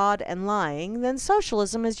 fraud, and lying, then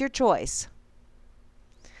socialism is your choice.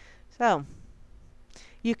 So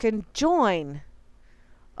you can join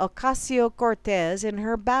Ocasio-Cortez in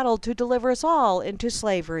her battle to deliver us all into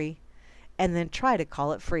slavery and then try to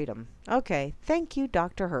call it freedom. Okay, thank you,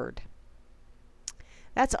 Dr. Hurd.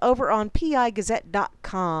 That's over on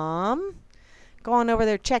pigazette.com. Go on over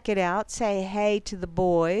there, check it out, say hey to the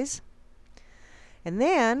boys. And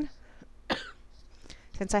then,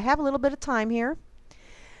 since I have a little bit of time here,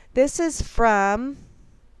 this is from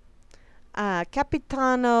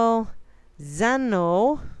Capitano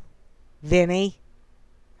Zano, Vinny.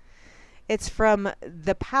 It's from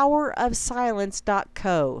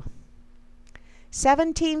thepowerofsilence.co.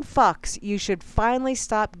 17 fucks you should finally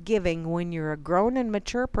stop giving when you're a grown and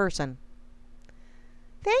mature person.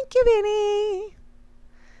 Thank you, Vinny.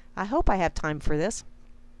 I hope I have time for this.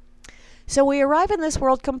 So we arrive in this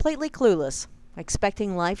world completely clueless,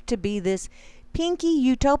 expecting life to be this pinky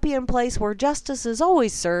utopian place where justice is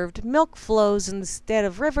always served, milk flows instead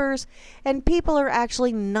of rivers, and people are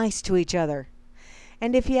actually nice to each other.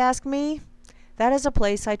 And if you ask me, that is a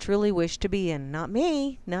place I truly wish to be in. Not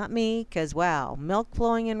me, 'cause wow, milk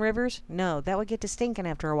flowing in rivers? No, that would get to stinking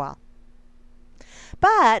after a while.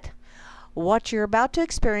 But what you're about to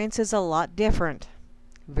experience is a lot different.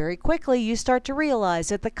 Very quickly, you start to realize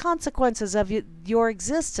that the consequences of your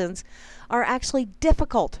existence are actually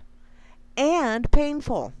difficult and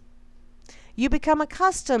painful. You become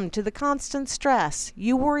accustomed to the constant stress.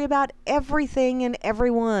 You worry about everything and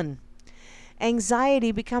everyone.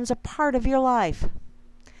 Anxiety becomes a part of your life.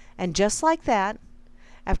 And just like that,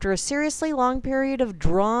 after a seriously long period of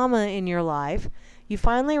drama in your life, you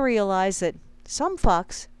finally realize that some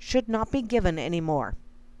fucks should not be given anymore.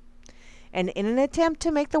 And in an attempt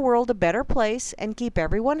to make the world a better place and keep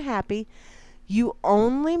everyone happy, you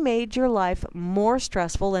only made your life more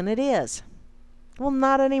stressful than it is. Well,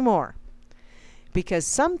 not anymore. Because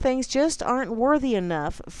some things just aren't worthy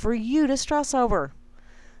enough for you to stress over.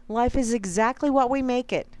 Life is exactly what we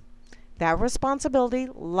make it. That responsibility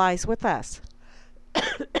lies with us.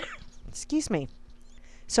 Excuse me.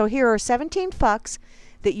 So here are 17 fucks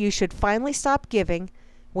that you should finally stop giving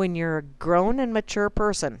when you're a grown and mature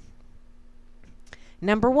person.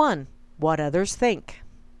 Number 1, what others think.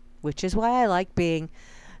 Which is why I like being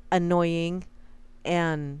annoying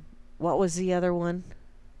and what was the other one?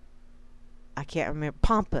 I can't remember.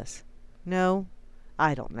 Pompous. No,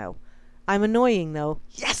 I don't know. I'm annoying though.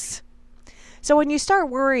 Yes! So when you start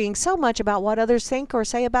worrying so much about what others think or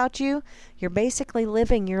say about you, you're basically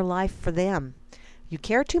living your life for them. You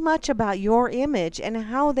care too much about your image and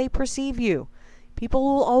how they perceive you. People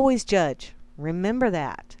will always judge. Remember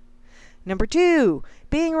that. Number 2,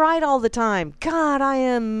 being right all the time. God, I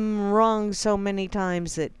am wrong so many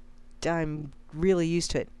times that I'm really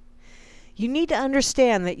used to it. You need to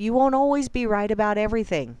understand that you won't always be right about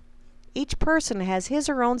everything. Each person has his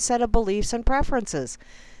or her own set of beliefs and preferences.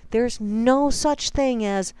 There's no such thing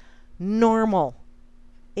as normal.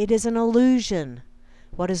 It is an illusion.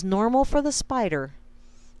 What is normal for the spider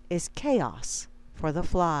is chaos for the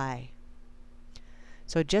fly.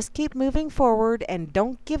 So just keep moving forward and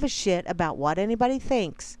don't give a shit about what anybody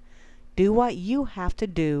thinks. Do what you have to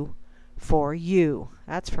do for you.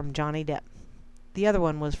 That's from Johnny Depp. The other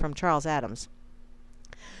one was from Charles Adams.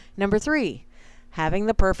 Number 3, having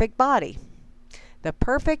the perfect body. The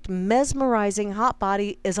perfect, mesmerizing hot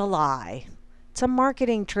body is a lie. It's a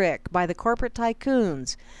marketing trick by the corporate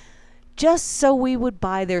tycoons, just so we would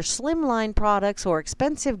buy their slimline products or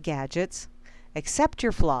expensive gadgets. Accept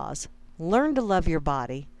your flaws. Learn to love your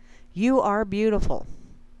body. You are beautiful.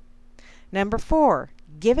 Number 4,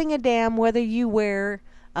 giving a damn whether you wear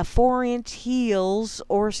a 4-inch heels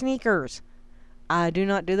or sneakers. I do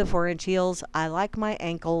not do the 4-inch heels. I like my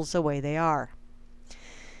ankles the way they are.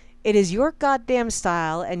 It is your goddamn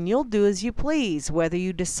style, and you'll do as you please, whether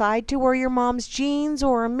you decide to wear your mom's jeans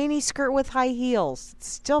or a mini skirt with high heels. It's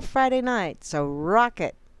still Friday night, so rock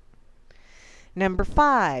it. Number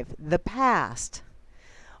 5, the past.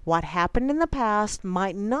 What happened in the past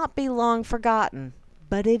might not be long forgotten,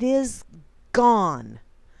 but it is gone.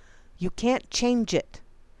 You can't change it.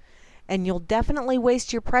 And you'll definitely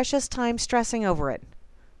waste your precious time stressing over it.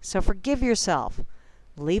 So forgive yourself.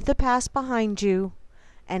 Leave the past behind you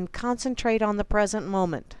and concentrate on the present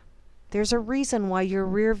moment. There's a reason why your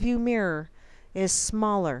rearview mirror is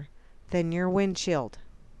smaller than your windshield.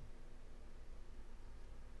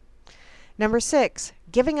 Number 6,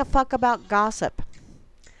 giving a fuck about gossip.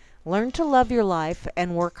 Learn to love your life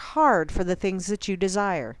and work hard for the things that you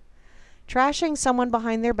desire. Trashing someone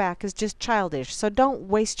behind their back is just childish, so don't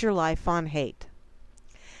waste your life on hate.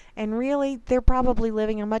 And really, they're probably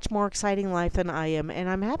living a much more exciting life than I am, and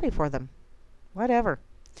I'm happy for them. Whatever.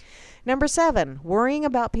 Number 7, worrying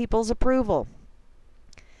about people's approval.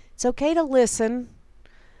 It's okay to listen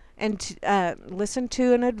and listen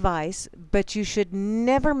to an advice, but you should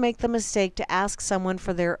never make the mistake to ask someone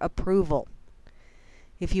for their approval.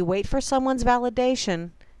 If you wait for someone's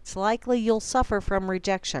validation, it's likely you'll suffer from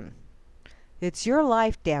rejection. It's your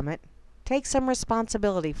life, damn it. Take some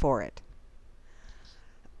responsibility for it.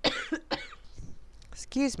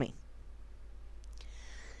 Excuse me.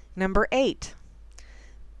 Number 8,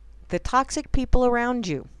 the toxic people around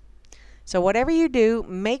you. So whatever you do,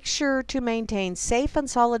 make sure to maintain safe and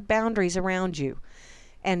solid boundaries around you.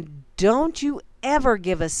 And don't you ever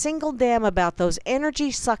give a single damn about those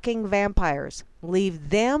energy-sucking vampires. Leave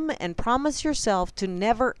them and promise yourself to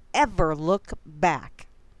never, ever look back.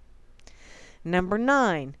 Number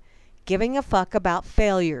 9, giving a fuck about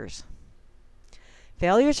failures.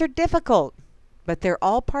 Failures are difficult, but they're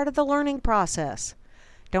all part of the learning process.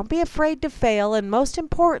 Don't be afraid to fail, and most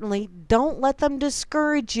importantly, don't let them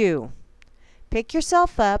discourage you. Pick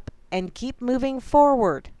yourself up and keep moving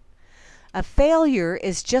forward. A failure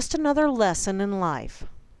is just another lesson in life.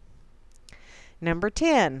 Number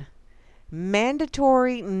 10,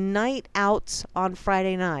 mandatory night outs on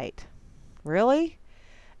Friday night. Really?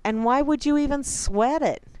 And why would you even sweat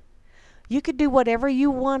it? You could do whatever you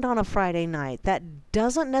want on a Friday night. That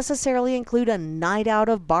doesn't necessarily include a night out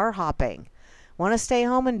of bar hopping. Want to stay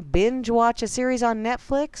home and binge watch a series on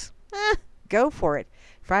Netflix? Go for it.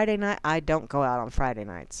 Friday night, I don't go out on Friday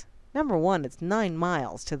nights. Number 1, it's 9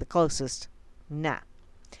 miles to the closest. Nah.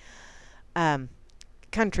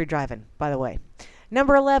 Country driving, by the way.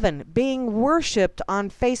 Number 11, being worshipped on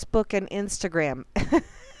Facebook and Instagram.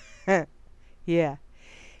 Yeah.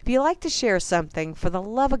 If you like to share something, for the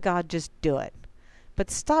love of God, just do it. But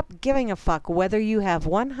stop giving a fuck whether you have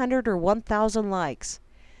 100 or 1,000 likes.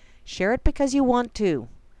 Share it because you want to.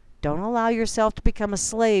 Don't allow yourself to become a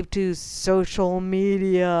slave to social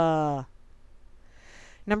media.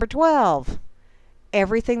 Number 12,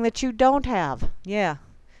 everything that you don't have. Yeah,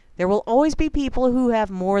 there will always be people who have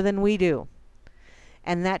more than we do.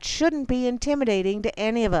 And that shouldn't be intimidating to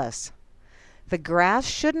any of us. The grass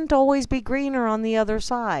shouldn't always be greener on the other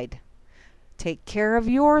side. Take care of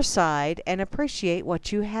your side and appreciate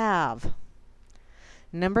what you have.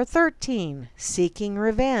 Number 13, seeking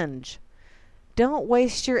revenge. Don't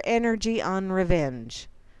waste your energy on revenge.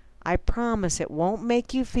 I promise it won't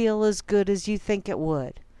make you feel as good as you think it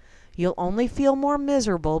would. You'll only feel more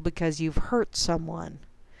miserable because you've hurt someone.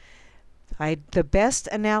 The best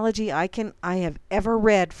analogy I have ever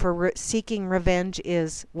read for seeking revenge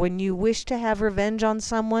is when you wish to have revenge on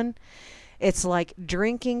someone, it's like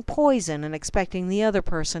drinking poison and expecting the other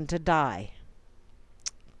person to die.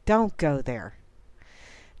 Don't go there.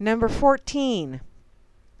 Number 14,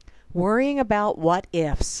 worrying about what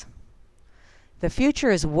ifs. The future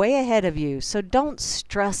is way ahead of you, so don't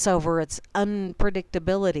stress over its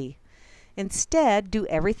unpredictability. Instead, do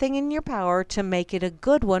everything in your power to make it a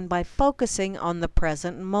good one by focusing on the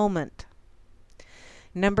present moment.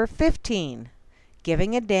 Number 15,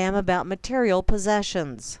 giving a damn about material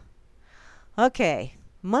possessions. Okay,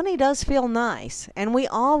 money does feel nice, and we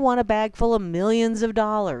all want a bag full of millions of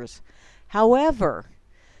dollars. However,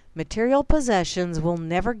 material possessions will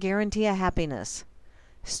never guarantee a happiness.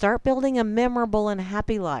 Start building a memorable and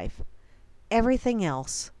happy life. Everything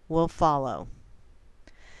else will follow.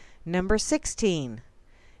 Number 16,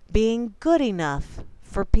 being good enough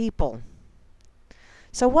for people.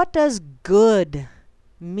 So what does good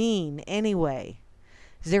mean anyway?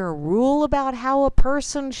 Is there a rule about how a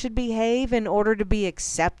person should behave in order to be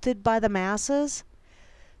accepted by the masses?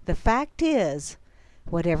 The fact is,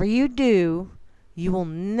 whatever you do, you will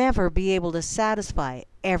never be able to satisfy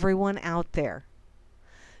everyone out there.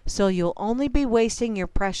 So you'll only be wasting your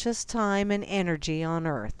precious time and energy on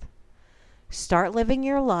earth. Start living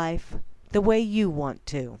your life the way you want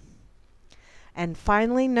to. And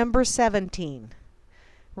finally, number 17,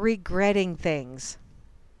 regretting things.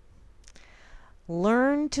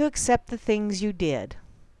 Learn to accept the things you did.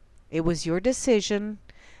 It was your decision,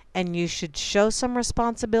 and you should show some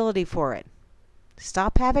responsibility for it.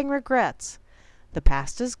 Stop having regrets. The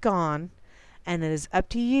past is gone, and it is up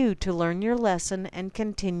to you to learn your lesson and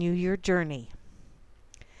continue your journey.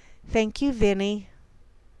 Thank you, Vinny.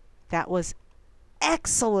 That was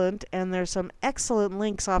excellent, and there's some excellent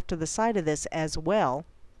links off to the side of this as well.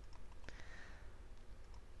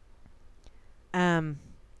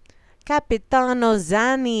 Capitano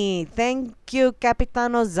Zani. Thank you,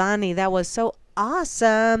 Capitano Zani. That was so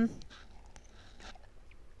awesome.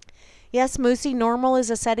 Yes, Moosey, normal is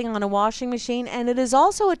a setting on a washing machine, and it is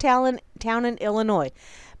also a town in Illinois.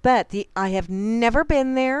 But I have never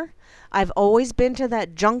been there. I've always been to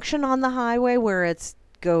that junction on the highway where it's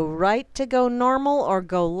go right to go normal or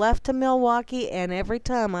go left to Milwaukee, and every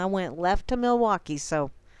time I went left to Milwaukee.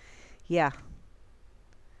 So, yeah.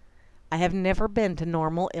 I have never been to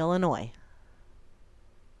Normal, Illinois.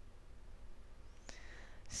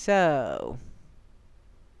 So,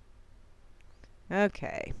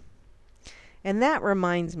 okay. And that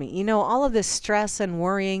reminds me, you know, all of this stress and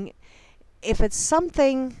worrying, if it's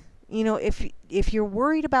something, you know, if you're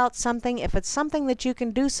worried about something, if it's something that you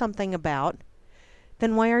can do something about,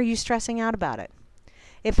 then why are you stressing out about it?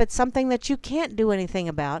 If it's something that you can't do anything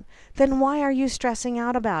about, then why are you stressing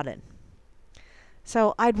out about it?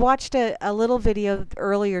 So I'd watched a little video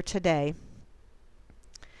earlier today,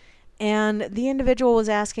 and the individual was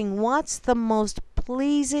asking, what's the most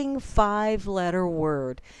pleasing 5-letter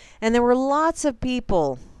word? And there were lots of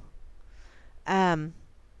people shouting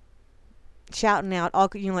out, all,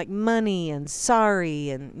 you know, like money and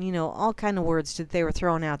sorry and, you know, all kind of words that they were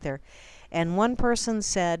throwing out there. And one person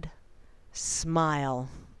said, smile.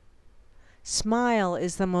 Smile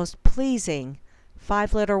is the most pleasing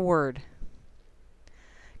 5-letter word.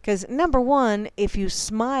 Because, number one, if you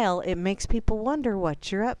smile, it makes people wonder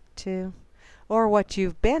what you're up to or what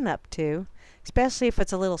you've been up to, especially if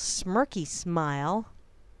it's a little smirky smile.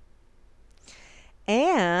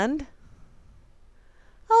 And,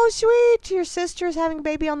 oh, sweet, your sister's having a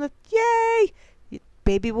baby on the, yay!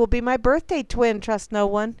 Baby will be my birthday twin, trust no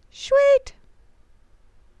one. Sweet!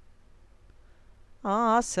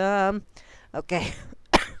 Awesome. Okay.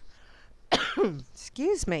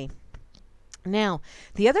 Excuse me. Now,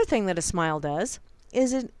 the other thing that a smile does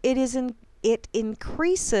is it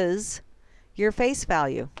increases your face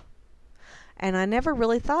value. And I never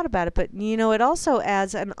really thought about it, but you know, it also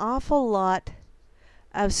adds an awful lot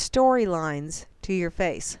of storylines to your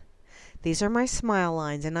face. These are my smile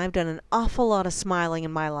lines, and I've done an awful lot of smiling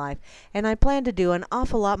in my life, and I plan to do an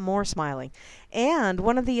awful lot more smiling. And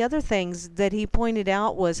one of the other things that he pointed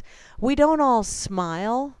out was we don't all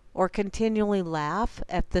smile or continually laugh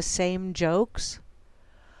at the same jokes.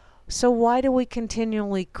 So why do we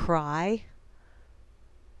continually cry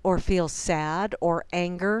or feel sad or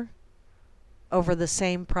anger over the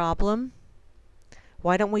same problem?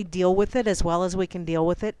 Why don't we deal with it as well as we can deal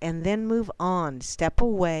with it and then move on, step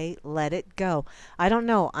away, let it go? I don't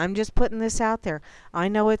know. I'm just putting this out there. I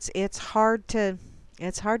know it's hard to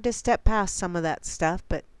step past some of that stuff,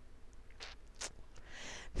 but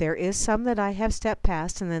there is some that I have stepped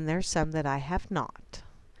past, and then there's some that I have not.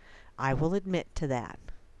 I will admit to that.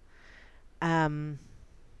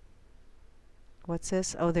 What's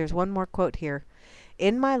this? Oh, there's one more quote here.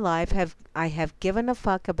 In my life, I have given a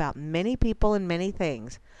fuck about many people and many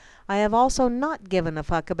things. I have also not given a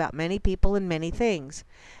fuck about many people and many things.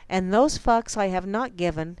 And those fucks I have not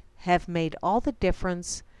given have made all the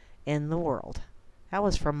difference in the world. That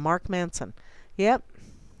was from Mark Manson. Yep.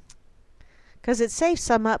 Because it saves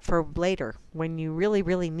some up for later when you really,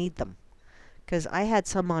 really need them. Because I had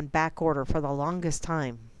some on back order for the longest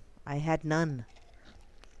time. I had none.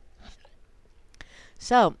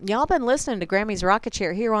 So, y'all been listening to Grammy's Rocket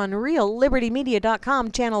Chair here on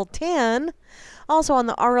RealLibertyMedia.com, Channel 10. Also on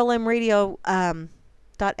the RLM Radio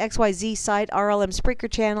 .xyz site, RLM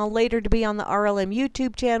Spreaker channel. Later to be on the RLM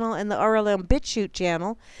YouTube channel and the RLM BitChute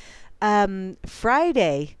channel.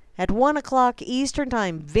 Friday at 1 o'clock Eastern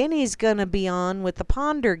Time, Vinny's going to be on with the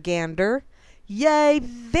Ponder Gander. Yay,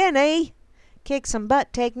 Vinny! Kick some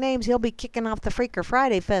butt, take names. He'll be kicking off the Freaker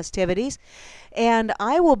Friday festivities. And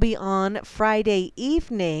I will be on Friday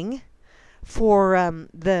evening for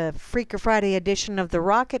the Freaker Friday edition of the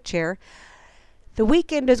Rocket Chair. The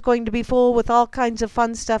weekend is going to be full with all kinds of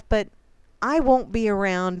fun stuff, but I won't be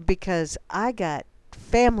around because I got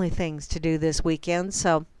family things to do this weekend.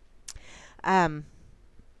 So I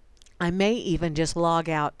may even just log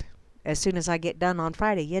out as soon as I get done on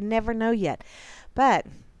Friday. You never know yet. But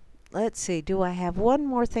let's see. Do I have one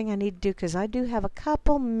more thing I need to do? Because I do have a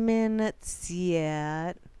couple minutes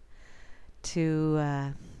yet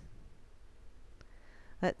to...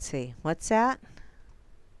 let's see. What's that?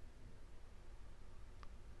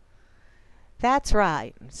 That's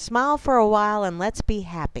right. Smile for a while and let's be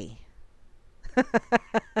happy.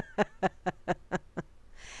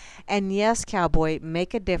 And yes, cowboy,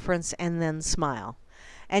 make a difference and then smile.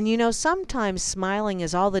 And you know, sometimes smiling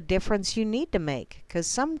is all the difference you need to make. Because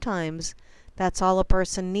sometimes that's all a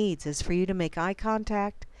person needs is for you to make eye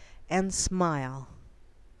contact and smile.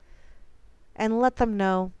 And let them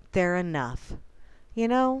know they're enough. You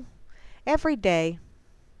know, every day,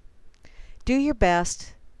 do your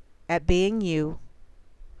best at being you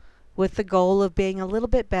with the goal of being a little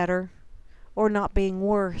bit better or not being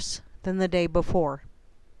worse than the day before.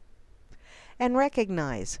 And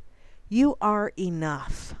recognize you are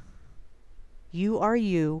enough. You are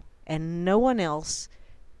you, and no one else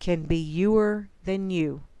can be youer than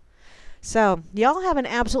you. So, y'all have an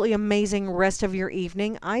absolutely amazing rest of your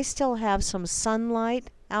evening. I still have some sunlight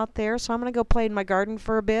out there, so I'm going to go play in my garden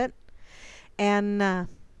for a bit. And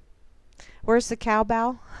where's the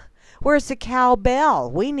cowbell? Where's the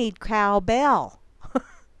cowbell? We need cowbell.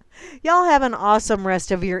 Y'all have an awesome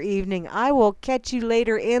rest of your evening. I will catch you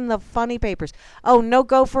later in the funny papers. Oh, no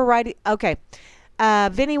go for writing. Okay.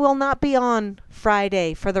 Vinny will not be on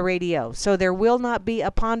Friday for the radio. So there will not be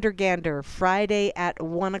a Pondergander Friday at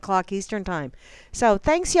 1 o'clock Eastern Time. So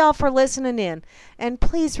thanks y'all for listening in. And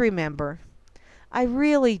please remember, I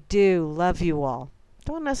really do love you all.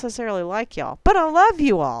 Don't necessarily like y'all, but I love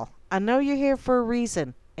you all. I know you're here for a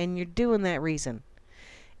reason. And you're doing that reason.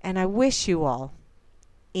 And I wish you all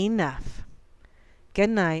enough. Good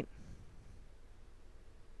night.